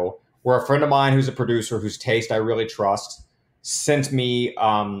ago, where a friend of mine who's a producer whose taste I really trust sent me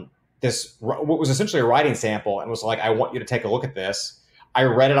what was essentially a writing sample and was like, I want you to take a look at this. I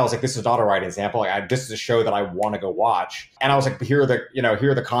read it. I was like, this is not a writing sample. Like, this is a show that I want to go watch. And I was like, here are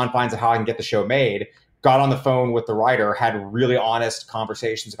the confines of how I can get the show made. Got on the phone with the writer, had really honest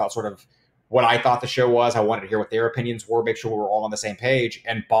conversations about sort of what I thought the show was. I wanted to hear what their opinions were, make sure we were all on the same page,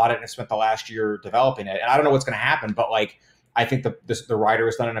 and bought it and spent the last year developing it. And I don't know what's going to happen, but like, I think the writer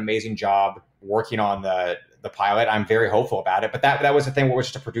has done an amazing job working on the pilot. I'm very hopeful about it. But that was the thing where it was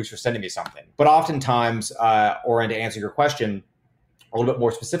just a producer sending me something. But oftentimes, or to answer your question a little bit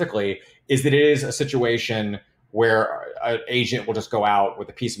more specifically, is that it is a situation where an agent will just go out with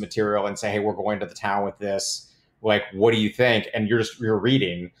a piece of material and say, hey, we're going to the town with this. Like, what do you think? And you're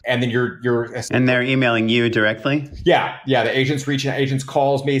reading, and then you're and they're emailing you directly. Yeah. The agents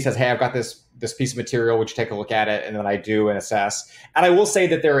calls me, says, hey, I've got this piece of material, would you take a look at it? And then I do and assess. And I will say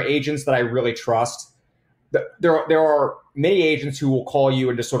that there are agents that I really trust. There are many agents who will call you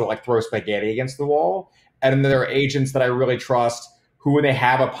and just sort of like throw spaghetti against the wall. And then there are agents that I really trust who, when they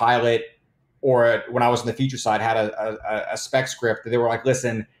have a pilot, or when I was on the feature side, had a spec script, they were like,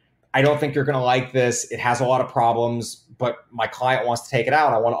 listen, I don't think you're going to like this. It has a lot of problems, but my client wants to take it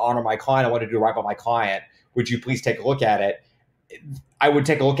out. I want to honor my client. I want to do right by my client. Would you please take a look at it? I would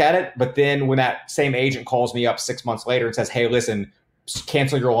take a look at it. But then when that same agent calls me up 6 months later and says, hey, listen,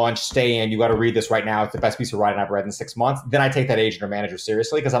 cancel your lunch, stay in, you got to read this right now. It's the best piece of writing I've read in 6 months. Then I take that agent or manager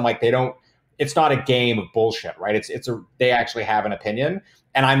seriously, because I'm like, it's not a game of bullshit, right? They actually have an opinion.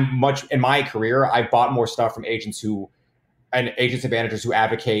 And in my career, I've bought more stuff from agents and managers who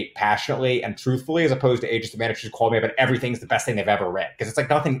advocate passionately and truthfully, as opposed to agents and managers who call me up and everything's the best thing they've ever read. Because it's like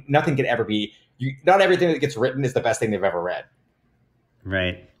nothing can ever be, not everything that gets written is the best thing they've ever read.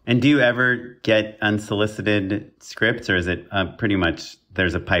 Right. And do you ever get unsolicited scripts, or is it pretty much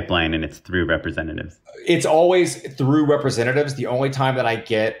there's a pipeline and it's through representatives? It's always through representatives. The only time that I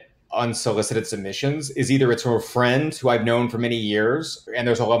get unsolicited submissions is either it's from a friend who I've known for many years and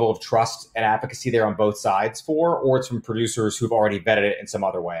there's a level of trust and advocacy there on both sides for, or it's from producers who've already vetted it in some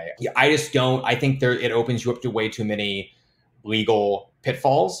other way. I just don't, I think it opens you up to way too many legal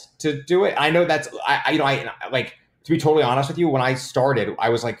pitfalls to do it. I know that's, I like, to be totally honest with you, when I started, I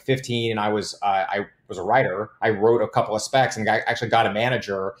was like 15 and I was a writer. I wrote a couple of specs and I actually got a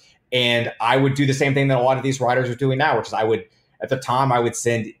manager, and I would do the same thing that a lot of these writers are doing now, which is at the time I would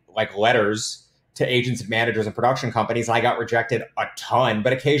send like letters to agents and managers and production companies, and I got rejected a ton,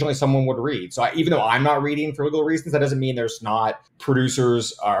 but occasionally someone would read. So even though I'm not reading for legal reasons, that doesn't mean there's not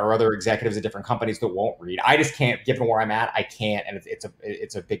producers or other executives at different companies that won't read. I just can't, given where I'm at, I can't, and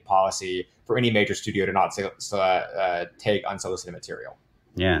it's a big policy for any major studio to not take unsolicited material.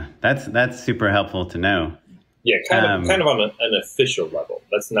 Yeah, that's super helpful to know. Yeah, kind of on an official level.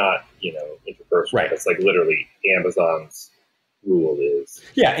 That's not, interpersonal. Right. That's like literally Amazon's rule is.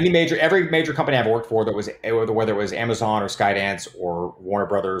 Yeah, every major company I've worked for, whether it was Amazon or Skydance or Warner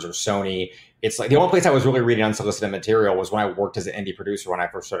Brothers or Sony, it's like the only place I was really reading unsolicited material was when I worked as an indie producer when I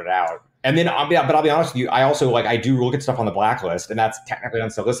first started out. And then, I'll be honest with you, I also I do look at stuff on the blacklist, and that's technically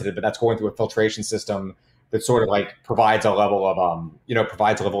unsolicited, but that's going through a filtration system that sort of provides a level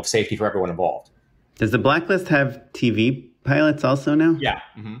of safety for everyone involved. Does the blacklist have TV pilots also now? Yeah.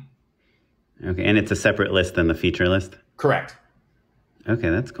 Mm-hmm. Okay, and it's a separate list than the feature list? Correct. Okay,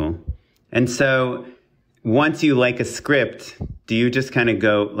 that's cool. And so once you like a script, do you just kind of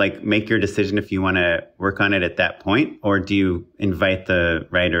go make your decision if you want to work on it at that point? Or do you invite the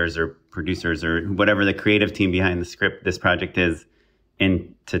writers or producers or whatever the creative team behind the script this project is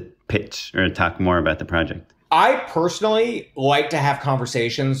in to pitch or talk more about the project? I personally like to have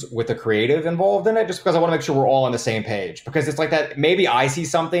conversations with the creative involved in it, just because I want to make sure we're all on the same page. Because it's like that, maybe I see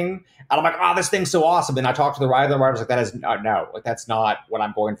something and I'm like, oh, this thing's so awesome. And I talk to the writer's like, that is no, that's not what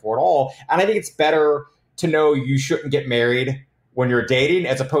I'm going for at all. And I think it's better to know you shouldn't get married when you're dating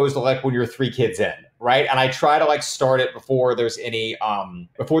as opposed to when you're 3 kids in, right? And I try to start it before there's any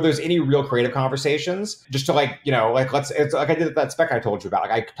real creative conversations, just to it's like I did that spec I told you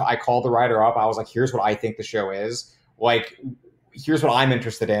about. I called the writer up. I was like, here's what I think the show is. Here's what I'm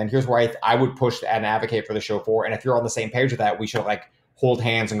interested in. Here's where I would push and advocate for the show for. And if you're on the same page with that, we should hold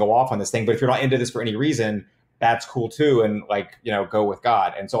hands and go off on this thing. But if you're not into this for any reason, that's cool too. And go with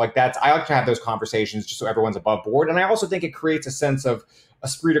God. And so I like to have those conversations just so everyone's above board. And I also think it creates a sense of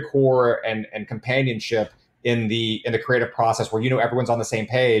esprit de corps and companionship in the creative process where, everyone's on the same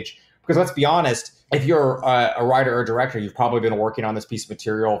page. Because let's be honest, if you're a writer or director, you've probably been working on this piece of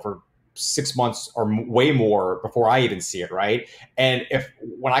material for 6 months or way more before I even see it, right? And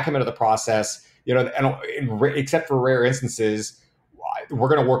when I come into the process, except for rare instances, we're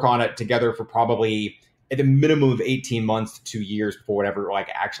going to work on it together for probably at the minimum of 18 months to 2 years before whatever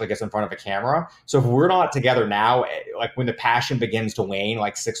actually gets in front of a camera. So if we're not together now, when the passion begins to wane,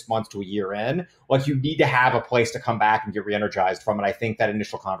 6 months to a year in, you need to have a place to come back and get re-energized from. And I think that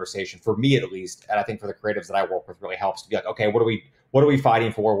initial conversation, for me at least, and I think for the creatives that I work with, really helps to be okay, what are we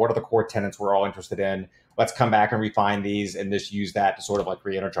fighting for? What are the core tenets we're all interested in? Let's come back and refine these and just use that to sort of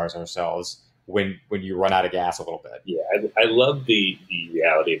re-energize ourselves when you run out of gas a little bit. Yeah, I love the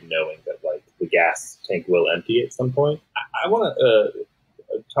reality of knowing that the gas tank will empty at some point. I want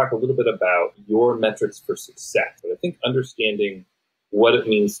to talk a little bit about your metrics for success. I think understanding what it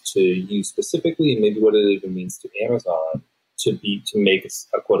means to you specifically, and maybe what it even means to Amazon to make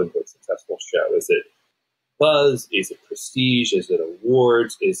a quote unquote successful show. Is it buzz? Is it prestige? Is it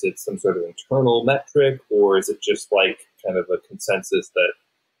awards? Is it some sort of internal metric? Or is it just kind of a consensus that,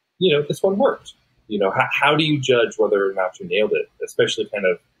 this one worked? How do you judge whether or not you nailed it, especially kind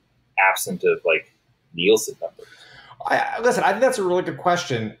of absent of Nielsen numbers? Listen, I think that's a really good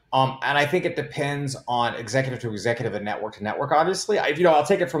question. And I think it depends on executive to executive and network to network, obviously. I'll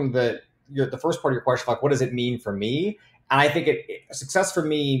take it from the first part of your question, what does it mean for me? And I think success for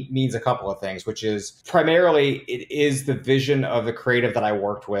me means a couple of things, which is primarily it is the vision of the creative that I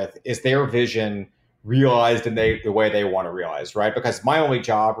worked with, is their vision realized in the way they want to realize, right? Because my only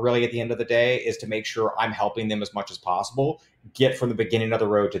job really at the end of the day is to make sure I'm helping them as much as possible get from the beginning of the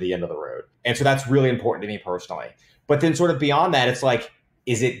road to the end of the road. And so that's really important to me personally. But then sort of beyond that, it's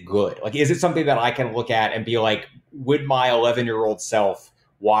is it good? Is it something that I can look at and be would my 11-year-old self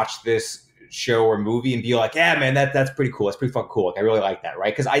watch this show or movie and be yeah, man, that's pretty cool. That's pretty fucking cool. I really like that,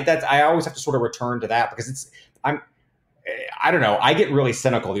 right? Because I always have to sort of return to that because I don't know. I get really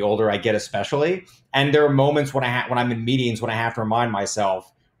cynical the older I get, especially. And there are moments when I'm in meetings when I have to remind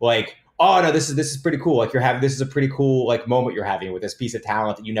myself, like, oh no, this is pretty cool. Like this is a pretty cool like moment you're having with this piece of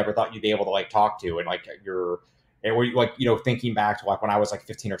talent that you never thought you'd be able to like talk to, and like and we're like, thinking back to like when I was like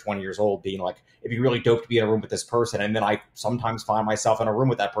 15 or 20 years old, being like, it'd be really dope to be in a room with this person. And then I sometimes find myself in a room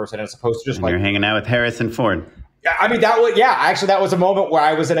with that person as opposed to just you're hanging out with Harrison Ford. I mean, actually, that was a moment where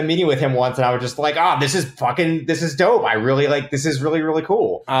I was in a meeting with him once and I was just like, this is dope. I really like, this is really, really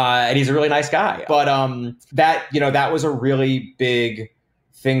cool. And he's a really nice guy. But that was a really big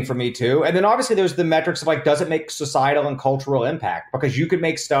thing for me too. And then obviously there's the metrics of like, does it make societal and cultural impact? Because you could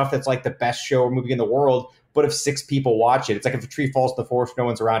make stuff that's like the best show or movie in the world, but if 6 people watch it, it's like if a tree falls to the forest, no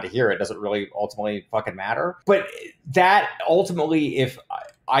one's around to hear it. Does it really ultimately fucking matter? But that ultimately, if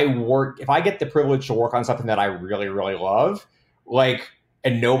I get the privilege to work on something that I really, really love, like,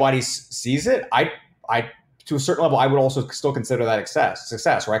 and nobody sees it, I to a certain level, I would also still consider that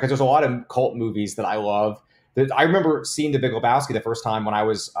success, right? Because there's a lot of cult movies that I love. I remember seeing The Big Lebowski the first time when I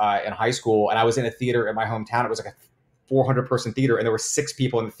was in high school, and I was in a theater in my hometown. It was like a 400-person theater, and there were 6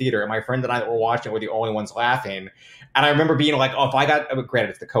 people in the theater, and my friend and I that were watching it were the only ones laughing. And I remember being like, if I got,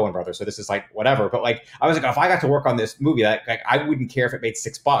 granted, it's the Coen brothers, so this is like whatever, but like I was like, if I got to work on this movie, like I wouldn't care if it made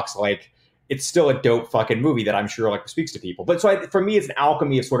 $6. Like, it's still a dope fucking movie that I'm sure like speaks to people. But so for me, it's an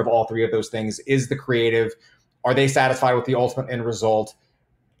alchemy of sort of all 3 of those things. Is the creative, are they satisfied with the ultimate end result?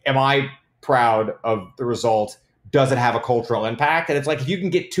 Am I proud of the result? Does it have a cultural impact? And it's like, if you can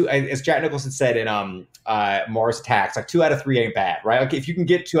get 2, as Jack Nicholson said in Mars Attacks, like 2 out of 3 ain't bad, right? Like if you can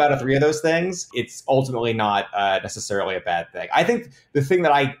get 2 out of 3 of those things, it's ultimately not necessarily a bad thing. I think the thing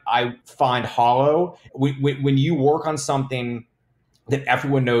that I find hollow, when you work on something that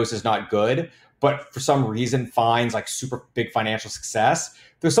everyone knows is not good, but for some reason finds like super big financial success,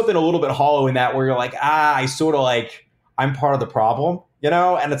 there's something a little bit hollow in that where you're like, I sort of like, I'm part of the problem.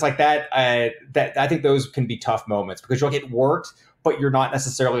 And it's like that, that I think those can be tough moments because you're like, it worked, but you're not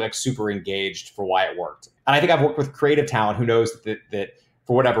necessarily like super engaged for why it worked. And I think I've worked with creative talent who knows that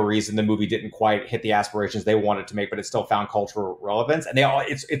for whatever reason, the movie didn't quite hit the aspirations they wanted to make, but it still found cultural relevance. And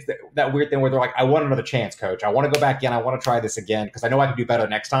it's that weird thing where they're like, I want another chance, coach. I want to go back in. I want to try this again because I know I can do better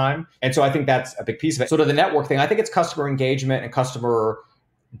next time. And so I think that's a big piece of it. So to the network thing, I think it's customer engagement and customer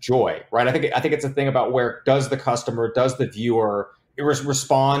joy, right? I think it's a thing about where does the viewer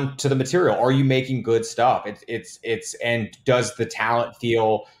respond to the material? Are you making good stuff? And does the talent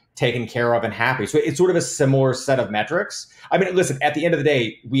feel taken care of and happy? So it's sort of a similar set of metrics. I mean, listen, at the end of the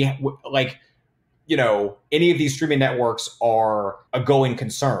day, any of these streaming networks are a going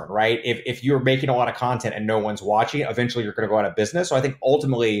concern, right? If you're making a lot of content and no one's watching, eventually you're going to go out of business. So I think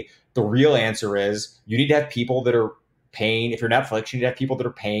ultimately the real answer is you need to have people that are paying. If you're Netflix, you need to have people that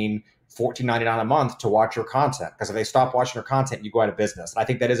are paying $14.99 a month to watch your content, because if they stop watching your content, you go out of business. And I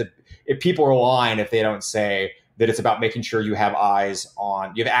think that is if people are lying if they don't say that it's about making sure you have asses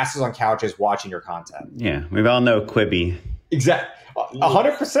on couches watching your content. Yeah, we all know Quibi. Exactly,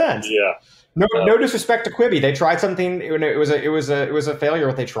 100%. Yeah. No disrespect to Quibi. They tried something. It was a failure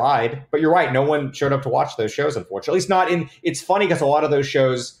what they tried. But you're right. No one showed up to watch those shows, unfortunately. At least not in. It's funny because a lot of those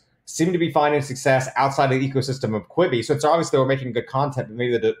shows seem to be finding success outside of the ecosystem of Quibi. So it's obvious they were making good content, but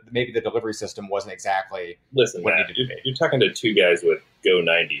maybe the delivery system wasn't exactly. Listen, what Matt, it needed to be. you're talking to 2 guys with Go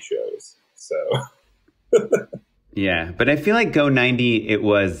 90 shows, so. Yeah, but I feel like Go 90, it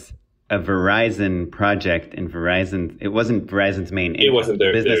was a Verizon project, and it wasn't Verizon's main income. It wasn't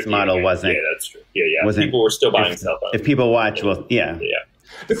their business model. Wasn't. Yeah, that's true. Yeah. People were still buying cell phones. If people watch, well, yeah.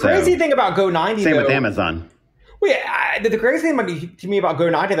 The crazy thing about Go 90, same with Amazon. Well, yeah, the crazy thing to me about Go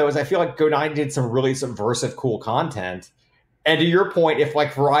 90 though is I feel like Go 90 did some really subversive, cool content. And to your point, if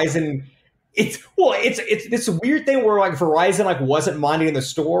like Verizon, it's this weird thing where like Verizon like wasn't minding the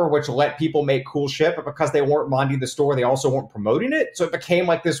store, which let people make cool shit, but because they weren't minding the store, they also weren't promoting it. So it became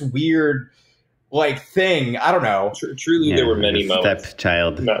like this weird like thing. I don't know. Truly, there were many moments.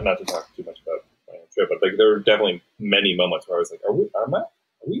 Stepchild. Not to talk too much about my own trip, but like there were definitely many moments where I was like, are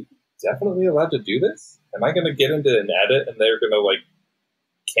we definitely allowed to do this? Am I going to get into an edit and they're going to like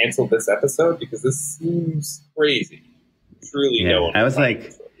cancel this episode because this seems crazy? Truly, no one. I was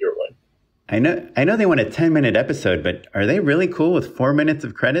like, I know they want a 10-minute episode, but are they really cool with 4 minutes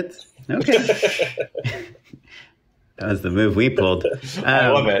of credits? Okay. That was the move we pulled. I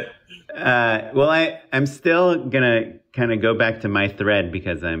love it. Well, I'm still gonna kind of go back to my thread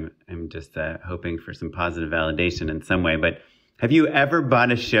because I'm just hoping for some positive validation in some way, but. Have you ever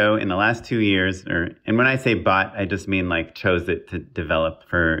bought a show in the last 2 years, and when I say bought, I just mean like chose it to develop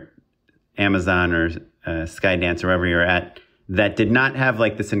for Amazon or Skydance or wherever you're at, that did not have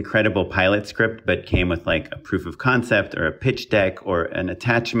like this incredible pilot script, but came with like a proof of concept or a pitch deck or an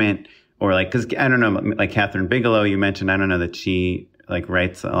attachment or like, because I don't know, like Catherine Bigelow, you mentioned, I don't know that she like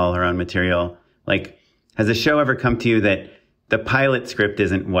writes all her own material. Like, has a show ever come to you that the pilot script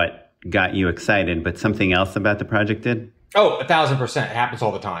isn't what got you excited, but something else about the project did? Oh, 1,000%. It happens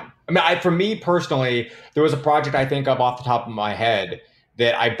all the time. I mean, for me personally, there was a project I think of off the top of my head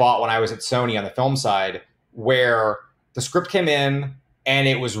that I bought when I was at Sony on the film side, where the script came in and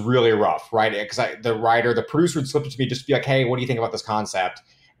it was really rough, right? Because the producer would slip it to me just to be like, hey, what do you think about this concept?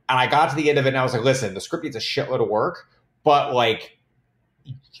 And I got to the end of it and I was like, listen, the script needs a shitload of work, but like,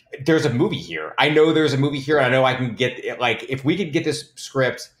 there's a movie here. I know there's a movie here, and I know I can get it. Like, if we could get this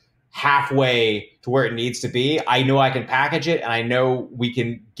script halfway to where it needs to be, I know I can package it, and I know we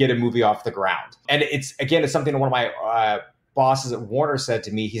can get a movie off the ground. And it's something one of my bosses at Warner said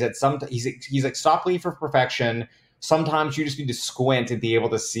to me. He said, he's like, stop looking for perfection. Sometimes you just need to squint and be able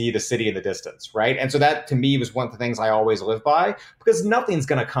to see the city in the distance, right? And so that, to me, was one of the things I always live by, because nothing's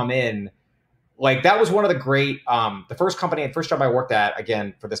going to come in. Like, that was one of the great, the first job I worked at,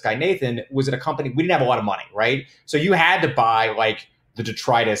 again, for this guy, Nathan, was at a company, we didn't have a lot of money, right? So you had to buy, like, the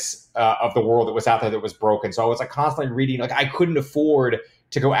detritus of the world that was out there that was broken. So I was, like, constantly reading. Like, I couldn't afford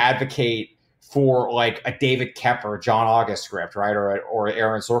to go advocate for, like, a David Kepper, John August script, right? Or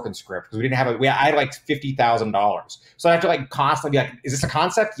Aaron Sorkin script, because we didn't have I had, like, $50,000. So I have to, like, constantly be like, is this a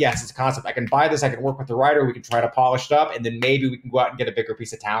concept? Yes, it's a concept. I can buy this. I can work with the writer. We can try to polish it up. And then maybe we can go out and get a bigger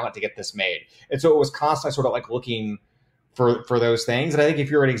piece of talent to get this made. And so it was constantly sort of like looking for those things. And I think if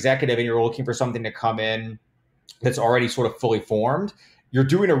you're an executive and you're looking for something to come in that's already sort of fully formed, you're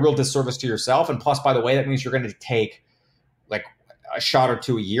doing a real disservice to yourself. And plus, by the way, that means you're going to take like a shot or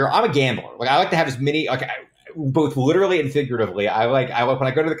two a year. I'm a gambler. Like, I like to have as many, like, both literally and figuratively. I like when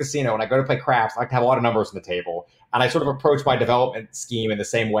I go to the casino and I go to play craps, I like to have a lot of numbers on the table. And I sort of approach my development scheme in the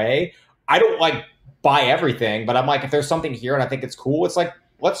same way. I don't like buy everything, but I'm like, if there's something here and I think it's cool, it's like,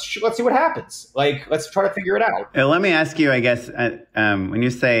 let's see what happens. Like, let's try to figure it out. Let me ask you, I guess, when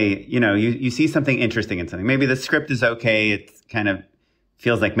you say, you see something interesting in something, maybe the script is okay. It kind of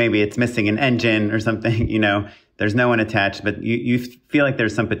feels like maybe it's missing an engine or something, there's no one attached, but you feel like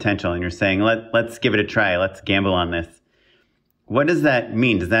there's some potential and you're saying, let's give it a try. Let's gamble on this. What does that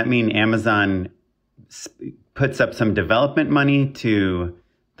mean? Does that mean Amazon puts up some development money to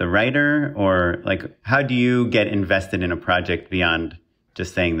the writer, or like, how do you get invested in a project beyond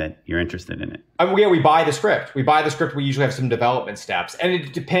just saying that you're interested in it? We buy the script. We usually have some development steps. And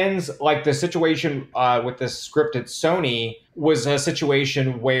it depends, like the situation with the script at Sony was a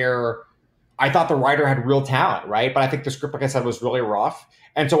situation where I thought the writer had real talent, right? But I think the script, like I said, was really rough.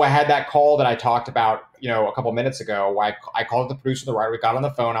 And so I had that call that I talked about, a couple minutes ago, where I called the producer, the writer, we got on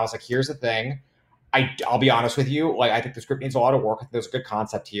the phone. I was like, here's the thing. I'll be honest with you. Like, I think the script needs a lot of work. I think there's a good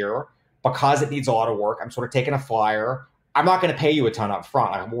concept here. Because it needs a lot of work, I'm sort of taking a flyer. I'm not going to pay you a ton up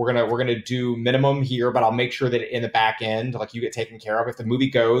front. Like, we're gonna do minimum here, but I'll make sure that in the back end, like, you get taken care of. If the movie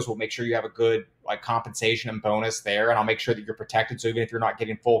goes, we'll make sure you have a good like compensation and bonus there, and I'll make sure that you're protected. So even if you're not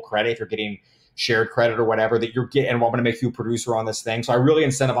getting full credit, if you're getting shared credit or whatever, that you're getting, and I'm going to make you a producer on this thing. So I really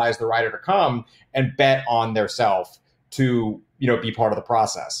incentivize the writer to come and bet on their self to be part of the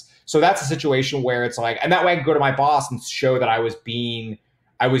process. So that's a situation where it's like, and that way I can go to my boss and show that I was doing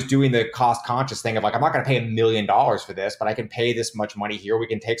the cost conscious thing of like, I'm not going to pay $1 million for this, but I can pay this much money here. We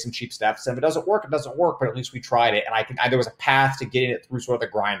can take some cheap steps. And if it doesn't work, it doesn't work, but at least we tried it. And there was a path to getting it through sort of the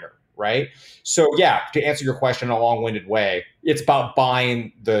grinder, right? So yeah, to answer your question in a long-winded way, it's about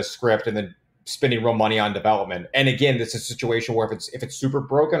buying the script and then spending real money on development. And again, this is a situation where if it's super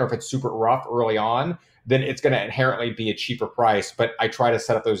broken or if it's super rough early on, then it's going to inherently be a cheaper price. But I try to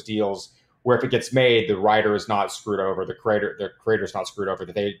set up those deals where if it gets made, the writer is not screwed over, the creator is not screwed over,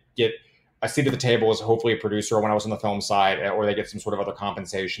 that they get a seat at the table as hopefully a producer when I was on the film side, or they get some sort of other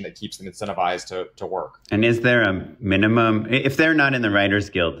compensation that keeps them incentivized to work. And is there a minimum, if they're not in the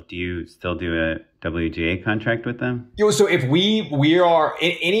Writers Guild, do you still do a WGA contract with them? So if we are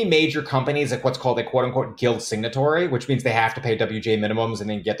in any major companies, like what's called a quote unquote guild signatory, which means they have to pay WGA minimums and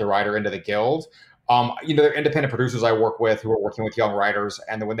then get the writer into the guild. There are independent producers I work with who are working with young writers,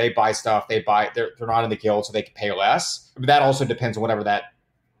 and when they buy stuff, they're not in the guild, so they can pay less. But that also depends on whatever that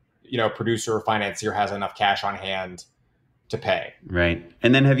producer or financier has enough cash on hand to pay. Right.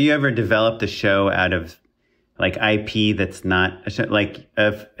 And then have you ever developed a show out of like IP that's not a show, like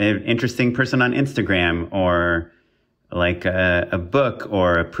an interesting person on Instagram, or like a book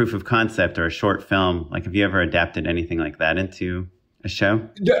or a proof of concept or a short film? Like, have you ever adapted anything like that into a show?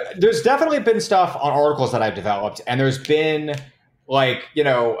 There's definitely been stuff on articles that I've developed, and there's been like,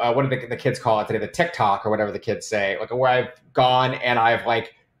 what do the kids call it today? The TikTok or whatever the kids say, like where I've gone and I've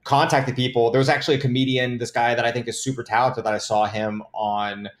like contacted people. There was actually a comedian, this guy that I think is super talented, that I saw him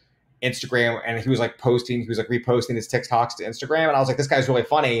on Instagram, and he was like reposting his TikToks to Instagram, and I was like, this guy's really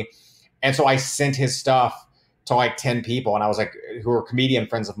funny. And so I sent his stuff to like 10 people, and I was like, who are comedian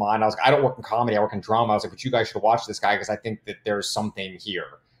friends of mine. I was like, I don't work in comedy, I work in drama. I was like, but you guys should watch this guy because I think that there's something here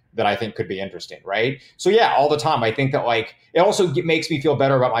that I think could be interesting, right? So yeah, all the time. I think that like it also makes me feel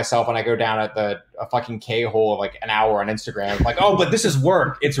better about myself when I go down at a fucking K-hole of like an hour on Instagram. Like, oh, but this is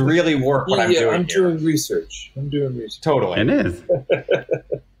work. It's really work what I'm doing. I'm doing research. Totally. It is.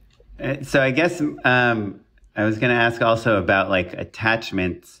 So I guess I was going to ask also about like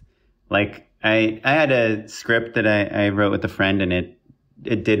attachments. Like I had a script that I wrote with a friend, and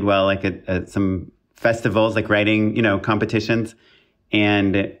it did well like at some festivals, like writing, competitions.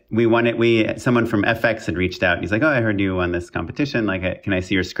 And someone from FX had reached out. He's like, oh, I heard you won this competition. Like, can I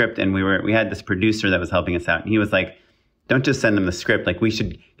see your script? And we had this producer that was helping us out. And he was like, don't just send them the script. Like, we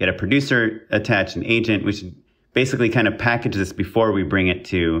should get a producer attached, an agent. We should basically kind of package this before we bring it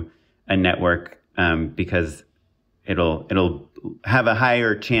to a network, because it'll have a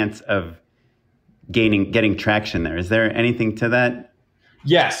higher chance of getting traction there. Is there anything to that?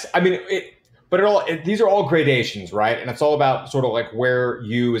 Yes. I mean, these are all gradations, right? And it's all about sort of like where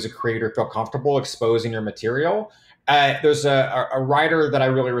you as a creator feel comfortable exposing your material. There's a writer that I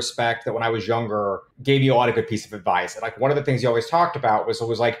really respect that when I was younger gave me a lot of good piece of advice. And like one of the things he always talked about was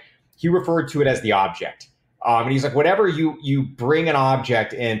like, he referred to it as the object. And he's like, whenever you bring an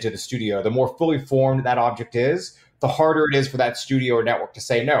object into the studio, the more fully formed that object is, the harder it is for that studio or network to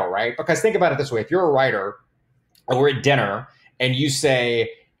say no, right? Because think about it this way. If you're a writer and we're at dinner and you say,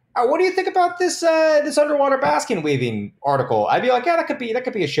 what do you think about this underwater basket weaving article? I'd be like, yeah, that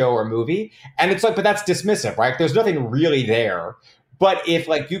could be a show or a movie. And it's like, but that's dismissive, right? There's nothing really there. But if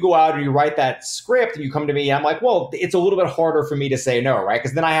like you go out and you write that script and you come to me, I'm like, well, it's a little bit harder for me to say no, right?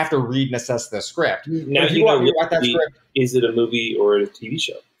 Because then I have to read and assess the script. Now you know, write that script, is it a movie or a TV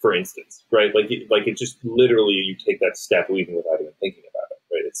show, for instance, right? Like it just literally you take that step even without even thinking about it,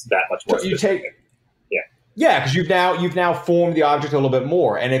 right? It's that much more specific. Yeah, because you've now formed the object a little bit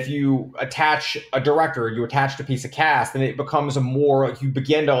more, and if you attach a director, you attach a piece of cast, then it becomes a more like you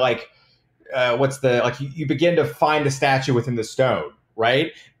begin to like you begin to find a statue within the stone,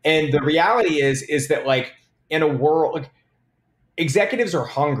 right? And the reality is that like in a world, like executives are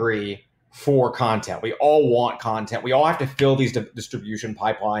hungry for content. We all want content. We all have to fill these distribution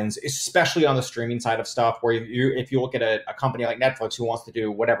pipelines, especially on the streaming side of stuff, where if you look at a company like Netflix who wants to do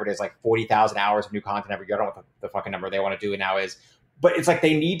whatever it is, like 40,000 hours of new content every year, I don't know what the fucking number they want to do now is, but it's like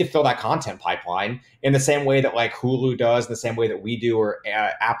they need to fill that content pipeline in the same way that like Hulu does, in the same way that we do, or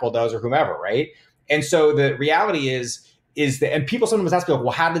Apple does, or whomever, right? And so the reality is that, and people sometimes ask me like,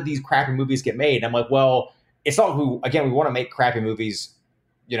 well, how did these crappy movies get made? And I'm like, well, it's not we want to make crappy movies,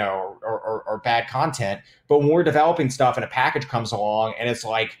 or bad content. But when we're developing stuff and a package comes along and it's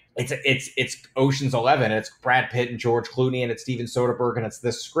like, it's Ocean's 11 and it's Brad Pitt and George Clooney and it's Steven Soderbergh and it's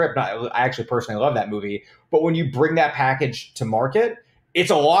this script. I actually personally love that movie. But when you bring that package to market, it's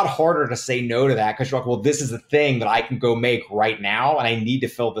a lot harder to say no to that because you're like, well, this is the thing that I can go make right now and I need to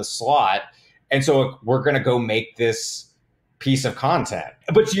fill this slot. And so we're going to go make this piece of content.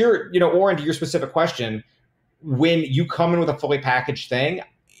 But to Oren, to your specific question, when you come in with a fully packaged thing,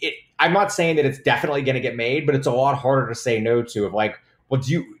 I'm not saying that it's definitely going to get made, but it's a lot harder to say no to. Of like, well,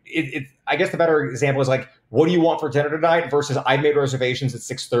 I guess the better example is like, what do you want for dinner tonight? Versus I made reservations at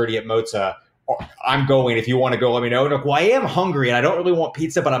 6:30 at Mozza. I'm going. If you want to go, let me know. And like, well, I am hungry and I don't really want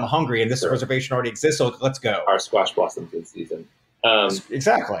pizza, but I'm hungry and this reservation already exists, so let's go. Our squash blossoms in season.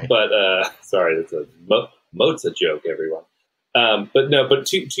 Exactly. But sorry, that's a Mozza joke, everyone. But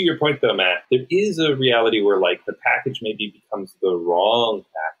to your point though, Matt, there is a reality where like the package maybe becomes the wrong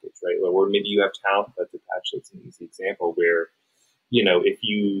package, right? Or maybe you have talent that's attached. It's an easy example where, if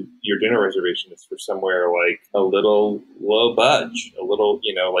your dinner reservation is for somewhere like a little low budge, a little,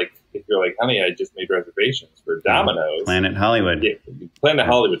 like if you're like, honey, I just made reservations for Domino's. Planet Hollywood. Yeah, Planet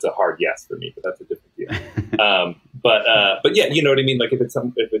Hollywood's a hard yes for me, but that's a different deal. But yeah, you know what I mean? Like if it's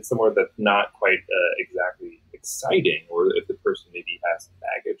somewhere that's not quite exactly exciting, or if the person maybe has some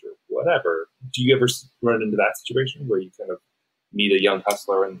baggage or whatever, do you ever run into that situation where you kind of meet a young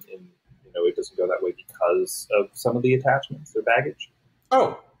hustler and it doesn't go that way because of some of the attachments or baggage?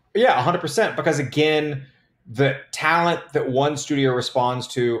 Oh, yeah, 100%. Because again, the talent that one studio responds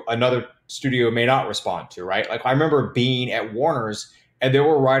to, another studio may not respond to, right? Like I remember being at Warner's and there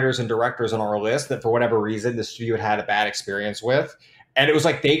were writers and directors on our list that for whatever reason, the studio had a bad experience with. And it was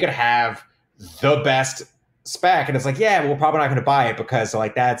like they could have the best spec. And it's like, yeah, we're probably not going to buy it because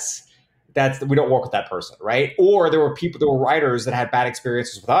like that's we don't work with that person, right? Or there were writers that had bad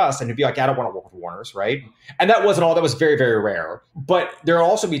experiences with us and who'd be like, I don't want to work with Warner's, right? And that was very, very rare. But there'll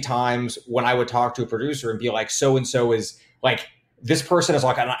also be times when I would talk to a producer and be like, so-and-so is like, this person is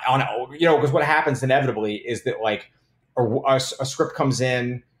like because what happens inevitably is that like a script comes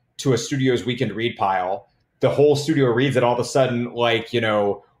in to a studio's weekend read pile, the whole studio reads it, all of a sudden, like,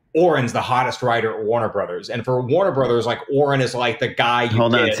 Oren's the hottest writer at Warner Brothers. And for Warner Brothers, like Oren is like the guy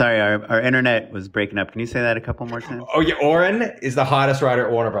Hold on, sorry, our internet was breaking up. Can you say that a couple more times? Oh yeah, Oren is the hottest writer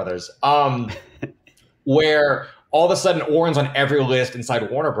at Warner Brothers. Where all of a sudden Oren's on every list inside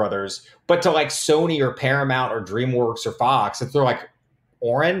Warner Brothers, but to like Sony or Paramount or DreamWorks or Fox, if they're like,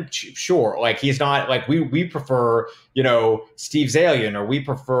 Oren, sure. Like he's not like we prefer, Steve Zalian, or we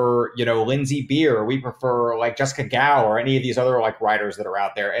prefer, Lindsay Beer, or we prefer like Jessica Gao or any of these other like writers that are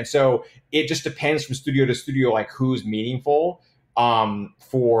out there. And so it just depends from studio to studio, like who's meaningful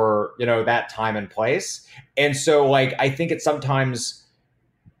for, that time and place. And so like, I think it's sometimes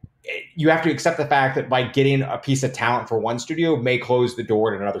you have to accept the fact that by getting a piece of talent for one studio may close the door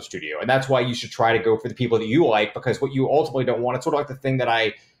to another studio. And that's why you should try to go for the people that you like, because what you ultimately don't want, it's sort of like the thing that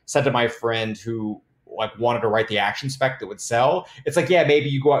I said to my friend who like wanted to write the action spec that would sell. It's like, yeah, maybe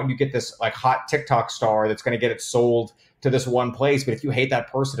you go out and you get this like hot TikTok star that's going to get it sold to this one place. But if you hate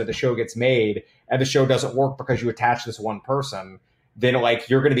that person and the show gets made and the show doesn't work because you attach this one person, then like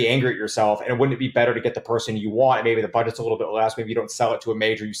you're going to be angry at yourself. And wouldn't it be better to get the person you want? And maybe the budget's a little bit less. Maybe you don't sell it to a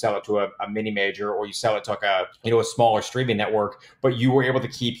major, you sell it to a mini major, or you sell it to like a smaller streaming network, but you were able to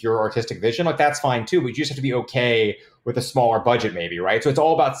keep your artistic vision. Like that's fine too, but you just have to be okay with a smaller budget maybe, right? So it's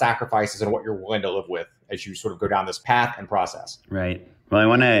all about sacrifices and what you're willing to live with as you sort of go down this path and process. Right. Well, I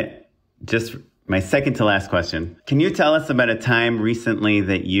want to just, my second to last question. Can you tell us about a time recently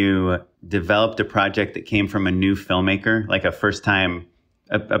that you developed a project that came from a new filmmaker, like a first time,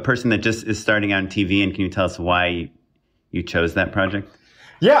 a person that just is starting out on TV? And can you tell us why you chose that project?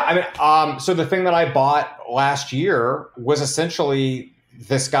 Yeah, I mean, so the thing that I bought last year was essentially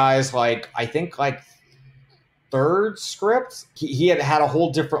this guy's like, I think like third script. He had had a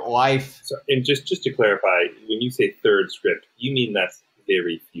whole different life. So, and just to clarify, when you say third script, you mean that's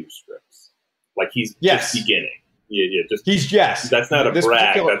very few scripts. Like he's just beginning. Yeah. That's not a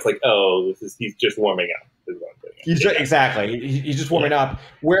brag. That's like, he's just warming up. Exactly. He's just warming up.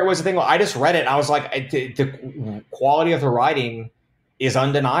 Where it was the thing, I just read it and I was like, the quality of the writing is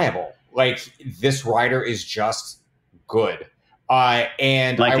undeniable. Like this writer is just good.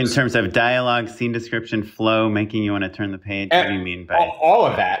 And like in terms of dialogue, scene description, flow, making you want to turn the page. What do you mean by all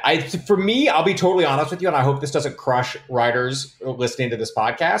of that? For me, I'll be totally honest with you, and I hope this doesn't crush writers listening to this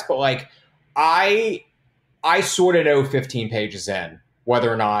podcast, but like I sort of know 15 pages in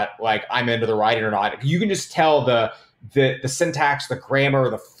whether or not like I'm into the writing or not. You can just tell the syntax, the grammar,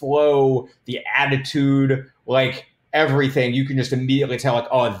 the flow, the attitude, like everything. You can just immediately tell like,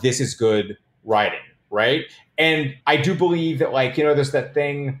 oh, this is good writing, right? And I do believe that like, there's that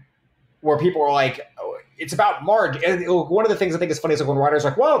thing where people are like, oh, it's about margin. And one of the things I think is funny is like when writers are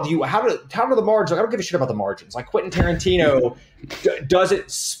like, well, how do the margins? Like, I don't give a shit about the margins. Like Quentin Tarantino doesn't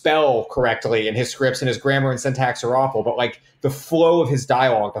spell correctly in his scripts and his grammar and syntax are awful. But like the flow of his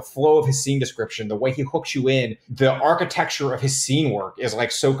dialogue, the flow of his scene description, the way he hooks you in, the architecture of his scene work is like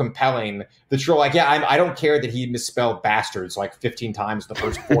so compelling that you're like, yeah, I don't care that he misspelled bastards like 15 times in the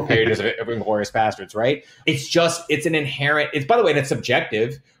first 4 pages of Inglourious Bastards, right? It's an inherent, by the way, and it's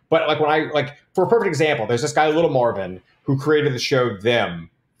subjective. But like for a perfect example, there's this guy, Little Marvin, who created the show Them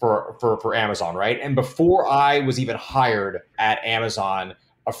for Amazon, right? And before I was even hired at Amazon,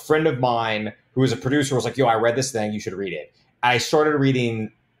 a friend of mine who was a producer was like, yo, I read this thing, you should read it. I started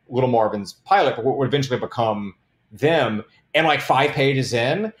reading Little Marvin's pilot, but what would eventually become Them. And like 5 pages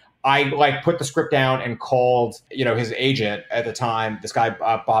in, I like put the script down and called, his agent at the time, this guy,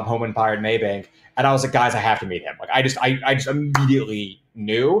 Bob Homenpire in Maybank. And I was like, guys, I have to meet him. Like, I just immediately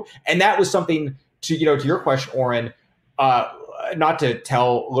knew. And that was something to your question, Oren, not to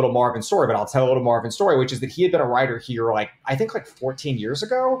tell Little Marvin's story, but I'll tell Little Marvin's story, which is that he had been a writer here, I think 14 years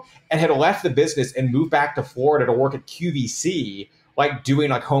ago, and had left the business and moved back to Florida to work at QVC, like doing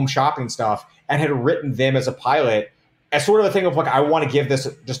like home shopping stuff, and had written Them as a pilot as sort of a thing of like, I want to give this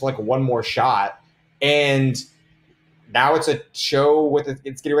just like one more shot. And now it's a show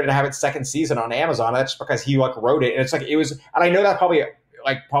it's getting ready to have its second season on Amazon. That's because he like wrote it. And it's like, and I know that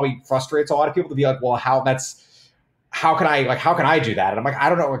probably frustrates a lot of people to be like, well, how can I do that? And I'm like, I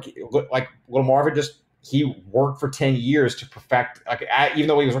don't know. Like Little Marvin he worked for 10 years to perfect, even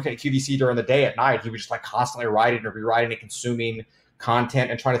though he was working at QVC during the day, at night, he was just like constantly writing or rewriting and consuming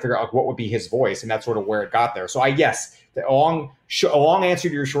content and trying to figure out like what would be his voice, and that's sort of where it got there. So yes, the long answer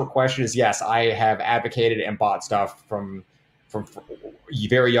to your short question is yes, I have advocated and bought stuff from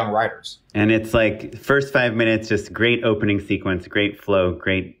very young writers. And it's like first 5 minutes, just great opening sequence, great flow,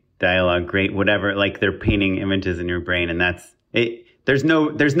 great dialogue, great whatever. Like they're painting images in your brain, and that's it. There's no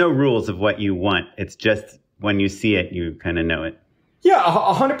rules of what you want. It's just when you see it, you kind of know it. Yeah,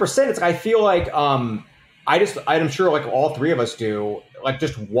 100%. It's I feel like I'm sure like all three of us do, like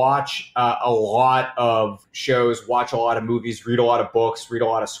just watch a lot of shows, watch a lot of movies, read a lot of books, read a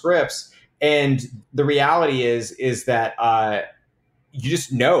lot of scripts. And the reality is that you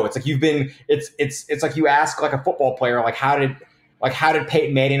just know. It's like it's like you ask like a football player, like how did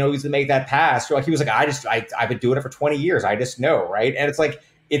Peyton Manning know he was to make that pass? You're like, he was like, I've been doing it for 20 years. I just know, right? And it's like,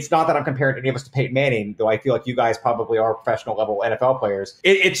 it's not that I'm comparing any of us to Peyton Manning, though I feel like you guys probably are professional level NFL players.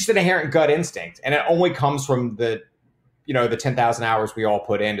 It's just an inherent gut instinct. And it only comes from the 10,000 hours we all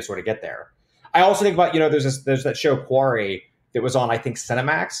put in to sort of get there. I also think about, there's that show Quarry that was on, I think,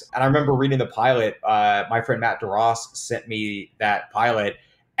 Cinemax. And I remember reading the pilot. My friend Matt DeRoss sent me that pilot.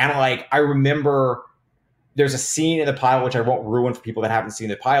 And I remember there's a scene in the pilot, which I won't ruin for people that haven't seen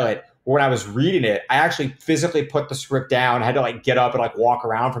the pilot. When I was reading it, I actually physically put the script down. I had to get up and walk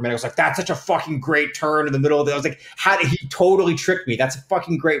around for a minute. I was like, that's such a fucking great turn in the middle of it. I was like, how did he totally trick me? That's a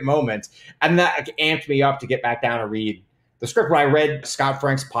fucking great moment. And that amped me up to get back down and read the script. When I read Scott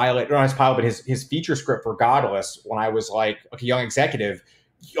Frank's pilot, not his pilot, but his feature script for Godless, when I was like a young executive,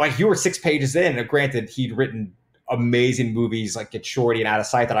 you were 6 pages in. And granted, he'd written amazing movies like Get Shorty and Out of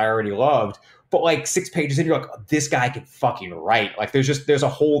Sight that I already loved. But 6 pages in, you're like, oh, this guy can fucking write. There's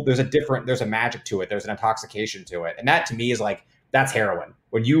a magic to it. There's an intoxication to it. And that to me is that's heroin.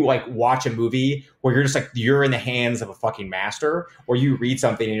 When you watch a movie where you're just you're in the hands of a fucking master, or you read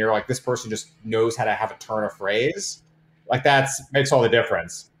something and you're like, this person just knows how to have a turn of phrase. That's makes all the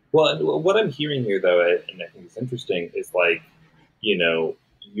difference. Well, what I'm hearing here though, and I think it's interesting, is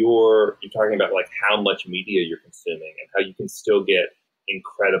you're talking about how much media you're consuming and how you can still get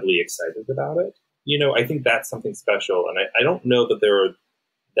incredibly excited about it. I think that's something special. And I don't know that there are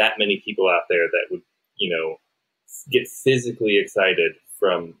that many people out there that would, get physically excited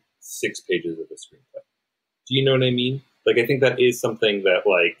from 6 pages of a screenplay. Do you know what I mean? I think that is something that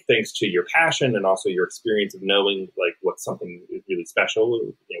thanks to your passion and also your experience of knowing what something is really special,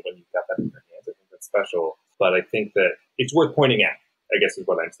 when you've got that in your hands, I think that's special. But I think that it's worth pointing out, I guess is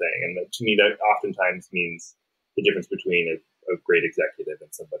what I'm saying. And to me, that oftentimes means the difference between a great executive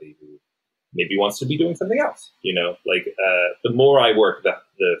and somebody who maybe wants to be doing something else. The more I work,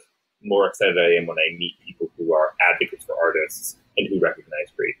 the more excited I am when I meet people who are advocates for artists and who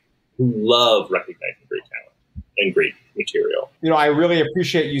love recognizing great talent and great material. I really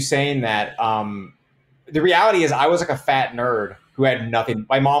appreciate you saying that. The reality is I was a fat nerd who had nothing.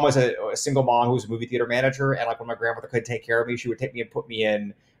 My mom was a single mom who was a movie theater manager. And when my grandmother couldn't take care of me, she would take me and put me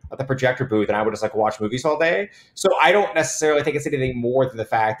in at the projector booth, and I would just watch movies all day. So I don't necessarily think it's anything more than the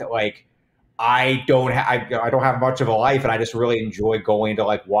fact that I don't have much of a life, and I just really enjoy going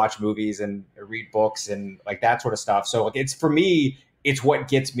to watch movies and read books and that sort of stuff. So it's, for me, it's what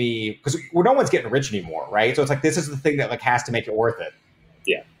gets me, because no one's getting rich anymore, right? So it's this is the thing that has to make it worth it.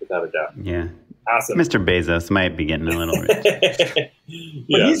 Yeah, without a doubt. Yeah. Awesome. Mr. Bezos might be getting a little rich.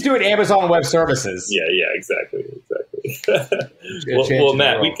 But he's doing Amazon Web Services. Yeah, exactly. well,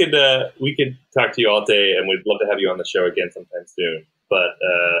 Matt, we could talk to you all day, and we'd love to have you on the show again sometime soon. But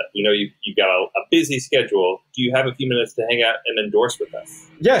you've got a busy schedule. Do you have a few minutes to hang out and endorse with us?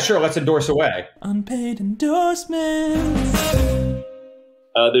 Yeah, sure. Let's endorse away. Unpaid endorsements.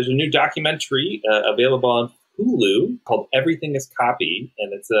 There's a new documentary available on Hulu called Everything is Copy,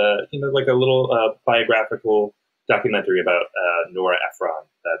 and it's a little biographical documentary about Nora Ephron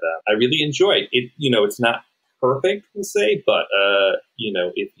that I really enjoyed. It's not perfect, we'll say, but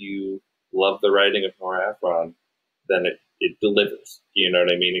if you love the writing of Nora Ephron, then it delivers. You know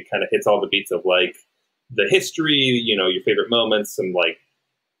what I mean? It kind of hits all the beats of the history, your favorite moments, some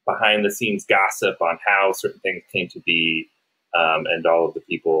behind the scenes gossip on how certain things came to be. And all of the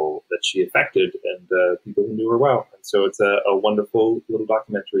people that she affected and people who knew her well. And so it's a wonderful little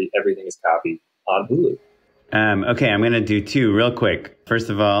documentary. Everything is Copy on Hulu. Okay, I'm going to do 2 real quick. First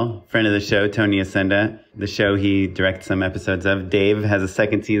of all, friend of the show, Tony Ascenda. The show he directs some episodes of. Dave has a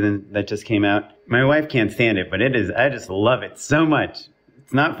 2nd season that just came out. My wife can't stand it, but I just love it so much.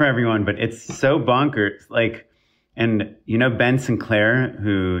 It's not for everyone, but it's so bonkers. And Ben Sinclair,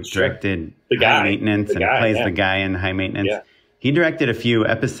 who directed High Maintenance and plays the guy in High Maintenance. Yeah. He directed a few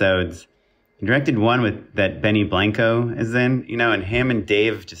episodes. He directed one that Benny Blanco is in, and him and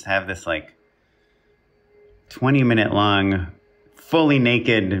Dave just have this 20-minute long fully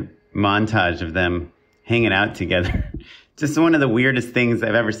naked montage of them hanging out together. Just one of the weirdest things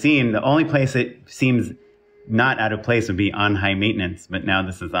I've ever seen. The only place it seems not out of place would be on High Maintenance, but now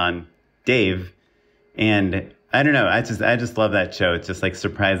this is on Dave. And I don't know. I just love that show. It just like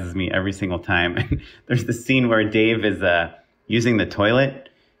surprises me every single time. There's the scene where Dave is using the toilet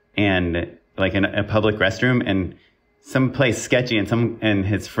and like in a public restroom, and someplace sketchy, and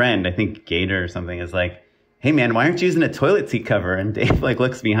his friend, I think Gator or something, is like, "Hey man, why aren't you using a toilet seat cover?" And Dave like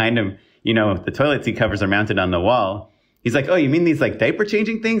looks behind him. You know, the toilet seat covers are mounted on the wall. He's like, "Oh, you mean these like diaper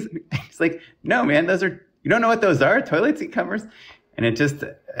changing things?" He's like, "No, man, you don't know what those are? Toilet seat covers." And it just,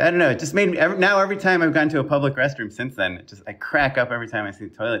 I don't know, it just made me, every time I've gone to a public restroom since then, I crack up every time I see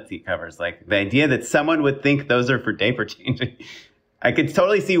toilet seat covers. Like the idea that someone would think those are for diaper changing. I could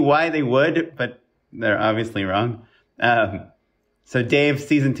totally see why they would, but they're obviously wrong. So Dave,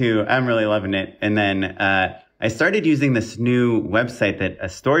 season 2, I'm really loving it. And then I started using this new website that a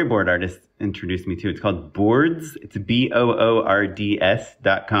storyboard artist introduced me to. It's called Boords. It's BOORDS.com.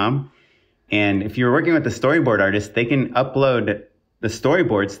 And if you're working with a storyboard artist, they can upload the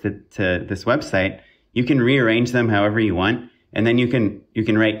storyboards to this website. You can rearrange them however you want. And then you can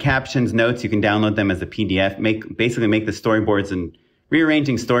write captions, notes. You can download them as a PDF, basically make the storyboards, and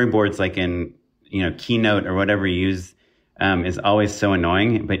rearranging storyboards like in, Keynote or whatever you use is always so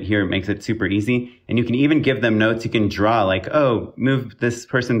annoying. But here it makes it super easy. And you can even give them notes. You can draw like, oh, move this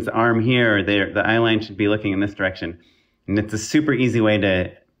person's arm here, or the eye line should be looking in this direction. And it's a super easy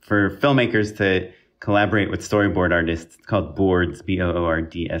way for filmmakers to collaborate with storyboard artists. It's called Boords,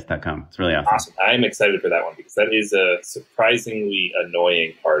 BOORDS.com. It's really awesome. Awesome. I'm excited for that one because that is a surprisingly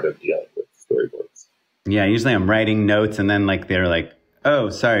annoying part of dealing with storyboards. Yeah, usually I'm writing notes and then they're like,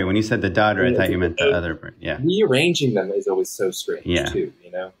 oh, sorry, when you said the daughter, I thought you meant the other part. Yeah. Rearranging them is always so strange too,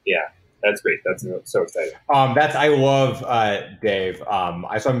 Yeah, that's great. That's so exciting. I love Dave. I'm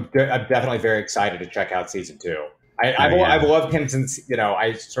definitely very excited to check out season 2. I've loved him since,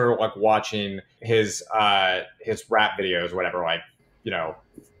 I started like watching his rap videos, whatever, Little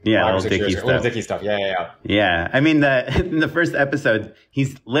Dicky stuff. Yeah. Yeah. I mean, in the first episode,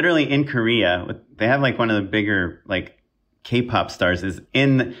 he's literally in Korea. They have like one of the bigger like K-pop stars is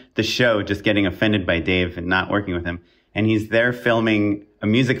in the show, just getting offended by Dave and not working with him. And he's there filming a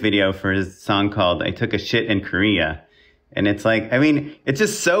music video for his song called "I Took a Shit in Korea." And it's like, I mean, it's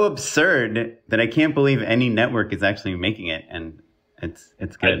just so absurd that I can't believe any network is actually making it. And it's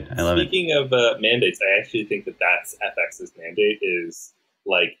good. I love it. Speaking of mandates, I actually think that's FX's mandate is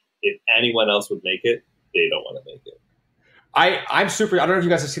like, if anyone else would make it, they don't want to make it. I'm super. I don't know if you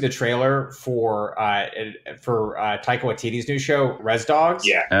guys have seen the trailer for Taika Waititi's new show, Res Dogs.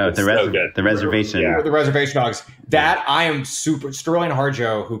 Yeah. Oh, the reservation. Yeah. The Reservation Dogs. That I am super. Sterling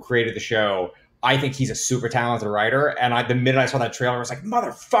Harjo, who created the show, I think he's a super talented writer. And the minute I saw that trailer, I was like,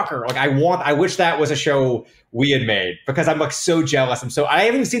 motherfucker! Like I wish that was a show we had made, because I'm like so jealous. I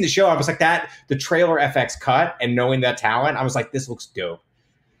haven't even seen the show. I was like the trailer FX cut, and knowing that talent, I was like, this looks dope.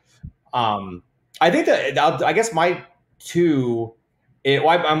 I think I guess my 2.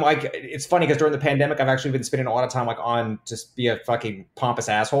 I'm like, it's funny because during the pandemic, I've actually been spending a lot of time like on just be a fucking pompous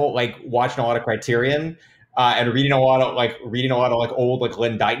asshole, like watching a lot of Criterion. And reading a lot of like old like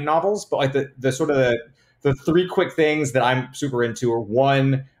Lynn Dighton novels, but like the sort of the 3 quick things that I'm super into are,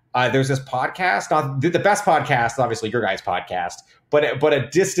 one, there's this podcast, not the best podcast, obviously your guys' podcast, but a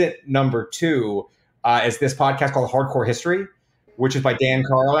distant number 2 is this podcast called Hardcore History, which is by Dan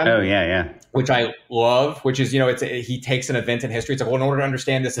Carlin. Oh yeah. Which I love. Which is he takes an event in history. It's like, well, in order to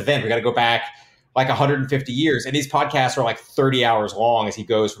understand this event, we got to go back like 150 years. And these podcasts are like 30 hours long as he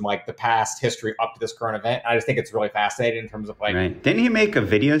goes from like the past history up to this current event. I just think it's really fascinating in terms of like... Right. Didn't he make a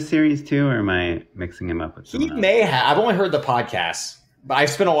video series too, or am I mixing him up with someone else? He may have. I've only heard the podcasts, but I've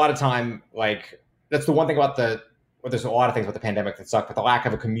spent a lot of time like... That's the one thing about there's a lot of things about the pandemic that suck, but the lack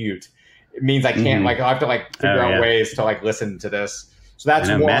of a commute, it means I can't I have to like figure out ways to like listen to this. So that's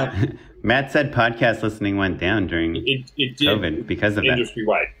one. Matt said podcast listening went down during it did COVID because of that.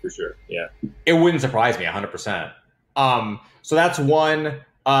 Industry-wide, for sure, yeah. It wouldn't surprise me, 100%. So that's one.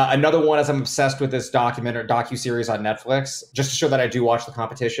 Another one is I'm obsessed with this docu-series on Netflix, just to show that I do watch the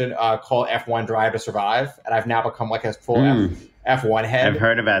competition, called F1 Drive to Survive. And I've now become like a full F1 head. I've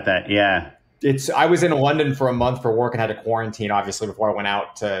heard about that, yeah. I was in London for a month for work and had to quarantine, obviously, before I went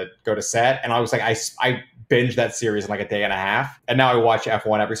out to go to set. And I was like, I binged that series in like a day and a half. And now I watch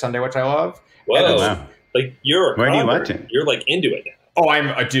F1 every Sunday, which I love. Whoa. Wow. Like where do you watch it? You're like into it now. Oh, I'm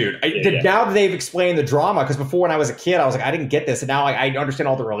a dude. Now that they've explained the drama, because before when I was a kid, I was like, I didn't get this. And now I understand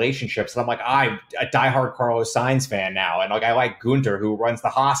all the relationships. And I'm like, I'm a diehard Carlos Sainz fan now. And like, I like Gunter, who runs the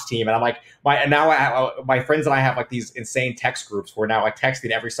Haas team. And I'm like, my friends and I have like these insane text groups. We're now like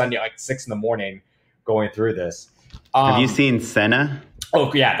texting every Sunday at like 6 a.m. going through this. Have you seen Senna?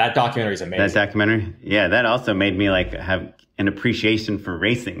 Oh, yeah. That documentary is amazing. That documentary? Yeah, that also made me like have an appreciation for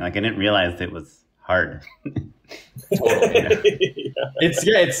racing. Like I didn't realize it was hard. Totally.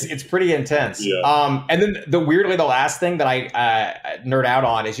 It's pretty intense. Yeah. And then the last thing that I nerd out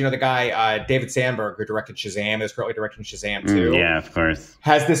on is, the guy David Sandberg, who directed Shazam, is currently directing Shazam too. Yeah, of course.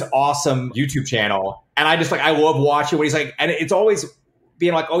 Has this awesome YouTube channel, and I love watching what he's like, and it's always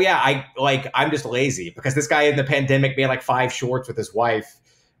being like, oh yeah, I'm just lazy because this guy in the pandemic made like 5 shorts with his wife,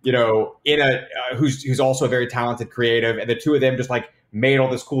 who's also a very talented creative, and the two of them just like made all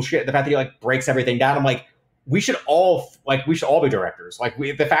this cool shit. The fact that he like breaks everything down, I'm like, we should all be directors. Like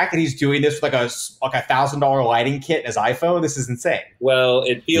the fact that he's doing this with like a $1,000 lighting kit in his iPhone, this is insane. Well,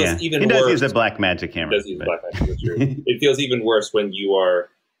 it feels even worse. He does use a black magic camera. It feels even worse when you are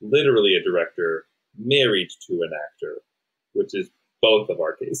literally a director married to an actor, which is both of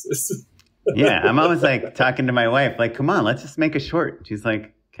our cases. Yeah, I'm always like talking to my wife, like, come on, let's just make a short. She's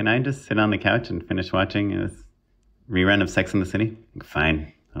like, can I just sit on the couch and finish watching this rerun of Sex and the City?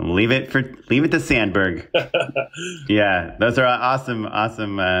 Fine. I'll leave it to Sandberg. Yeah, those are awesome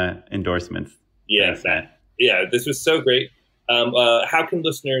endorsements. Yeah, yeah, this was so great. How can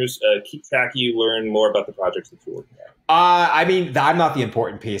listeners keep track of you, learn more about the projects that you're working on? I'm not the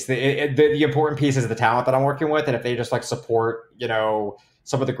important piece. The important piece is the talent that I'm working with, and if they just like support,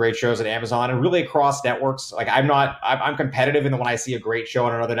 some of the great shows at Amazon and really across networks. Like I'm competitive, and when I see a great show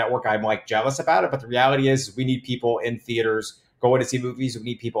on another network, I'm like jealous about it. But the reality is, we need people in theaters going to see movies. We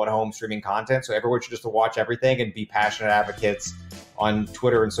need people at home streaming content. So everyone should just watch everything and be passionate advocates on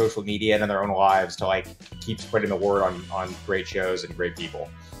Twitter and social media and in their own lives to like keep spreading the word on great shows and great people.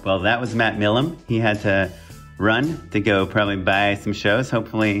 Well, that was Matt Milam. He had to run to go probably buy some shows.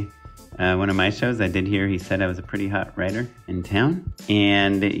 Hopefully one of my shows. I did hear he said I was a pretty hot writer in town.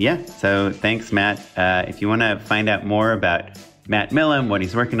 And yeah, so thanks, Matt. If you want to find out more about Matt Milam, what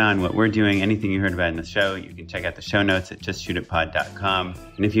he's working on, what we're doing, anything you heard about in the show, you can check out the show notes at justshootitpod.com.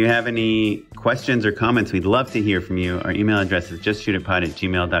 And if you have any questions or comments, we'd love to hear from you. Our email address is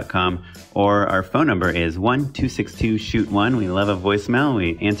justshootitpod@gmail.com, or our phone number is 1-262-SHOOT-1. We love a voicemail.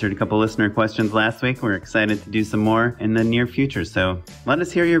 We answered a couple listener questions last week. We're excited to do some more in the near future. So let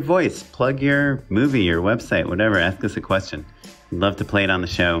us hear your voice. Plug your movie, your website, whatever. Ask us a question. We'd love to play it on the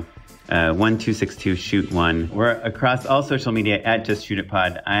show. 1-262-SHOOT-1. We're across all social media at Just Shoot It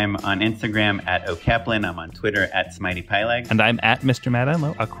Pod. I'm on Instagram at O'Kaplan. I'm on Twitter at SmiteyPyleg. And I'm at Mr. Matt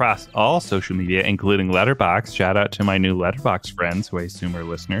Enlow across all social media, including Letterboxd. Shout out to my new Letterboxd friends who I assume are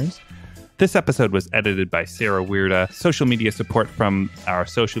listeners. This episode was edited by Sarah Weirda. Social media support from our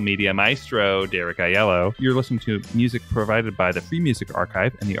social media maestro, Derek Aiello. You're listening to music provided by the Free Music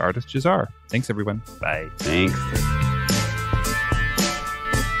Archive and the artist Jazar. Thanks, everyone. Bye. Thanks.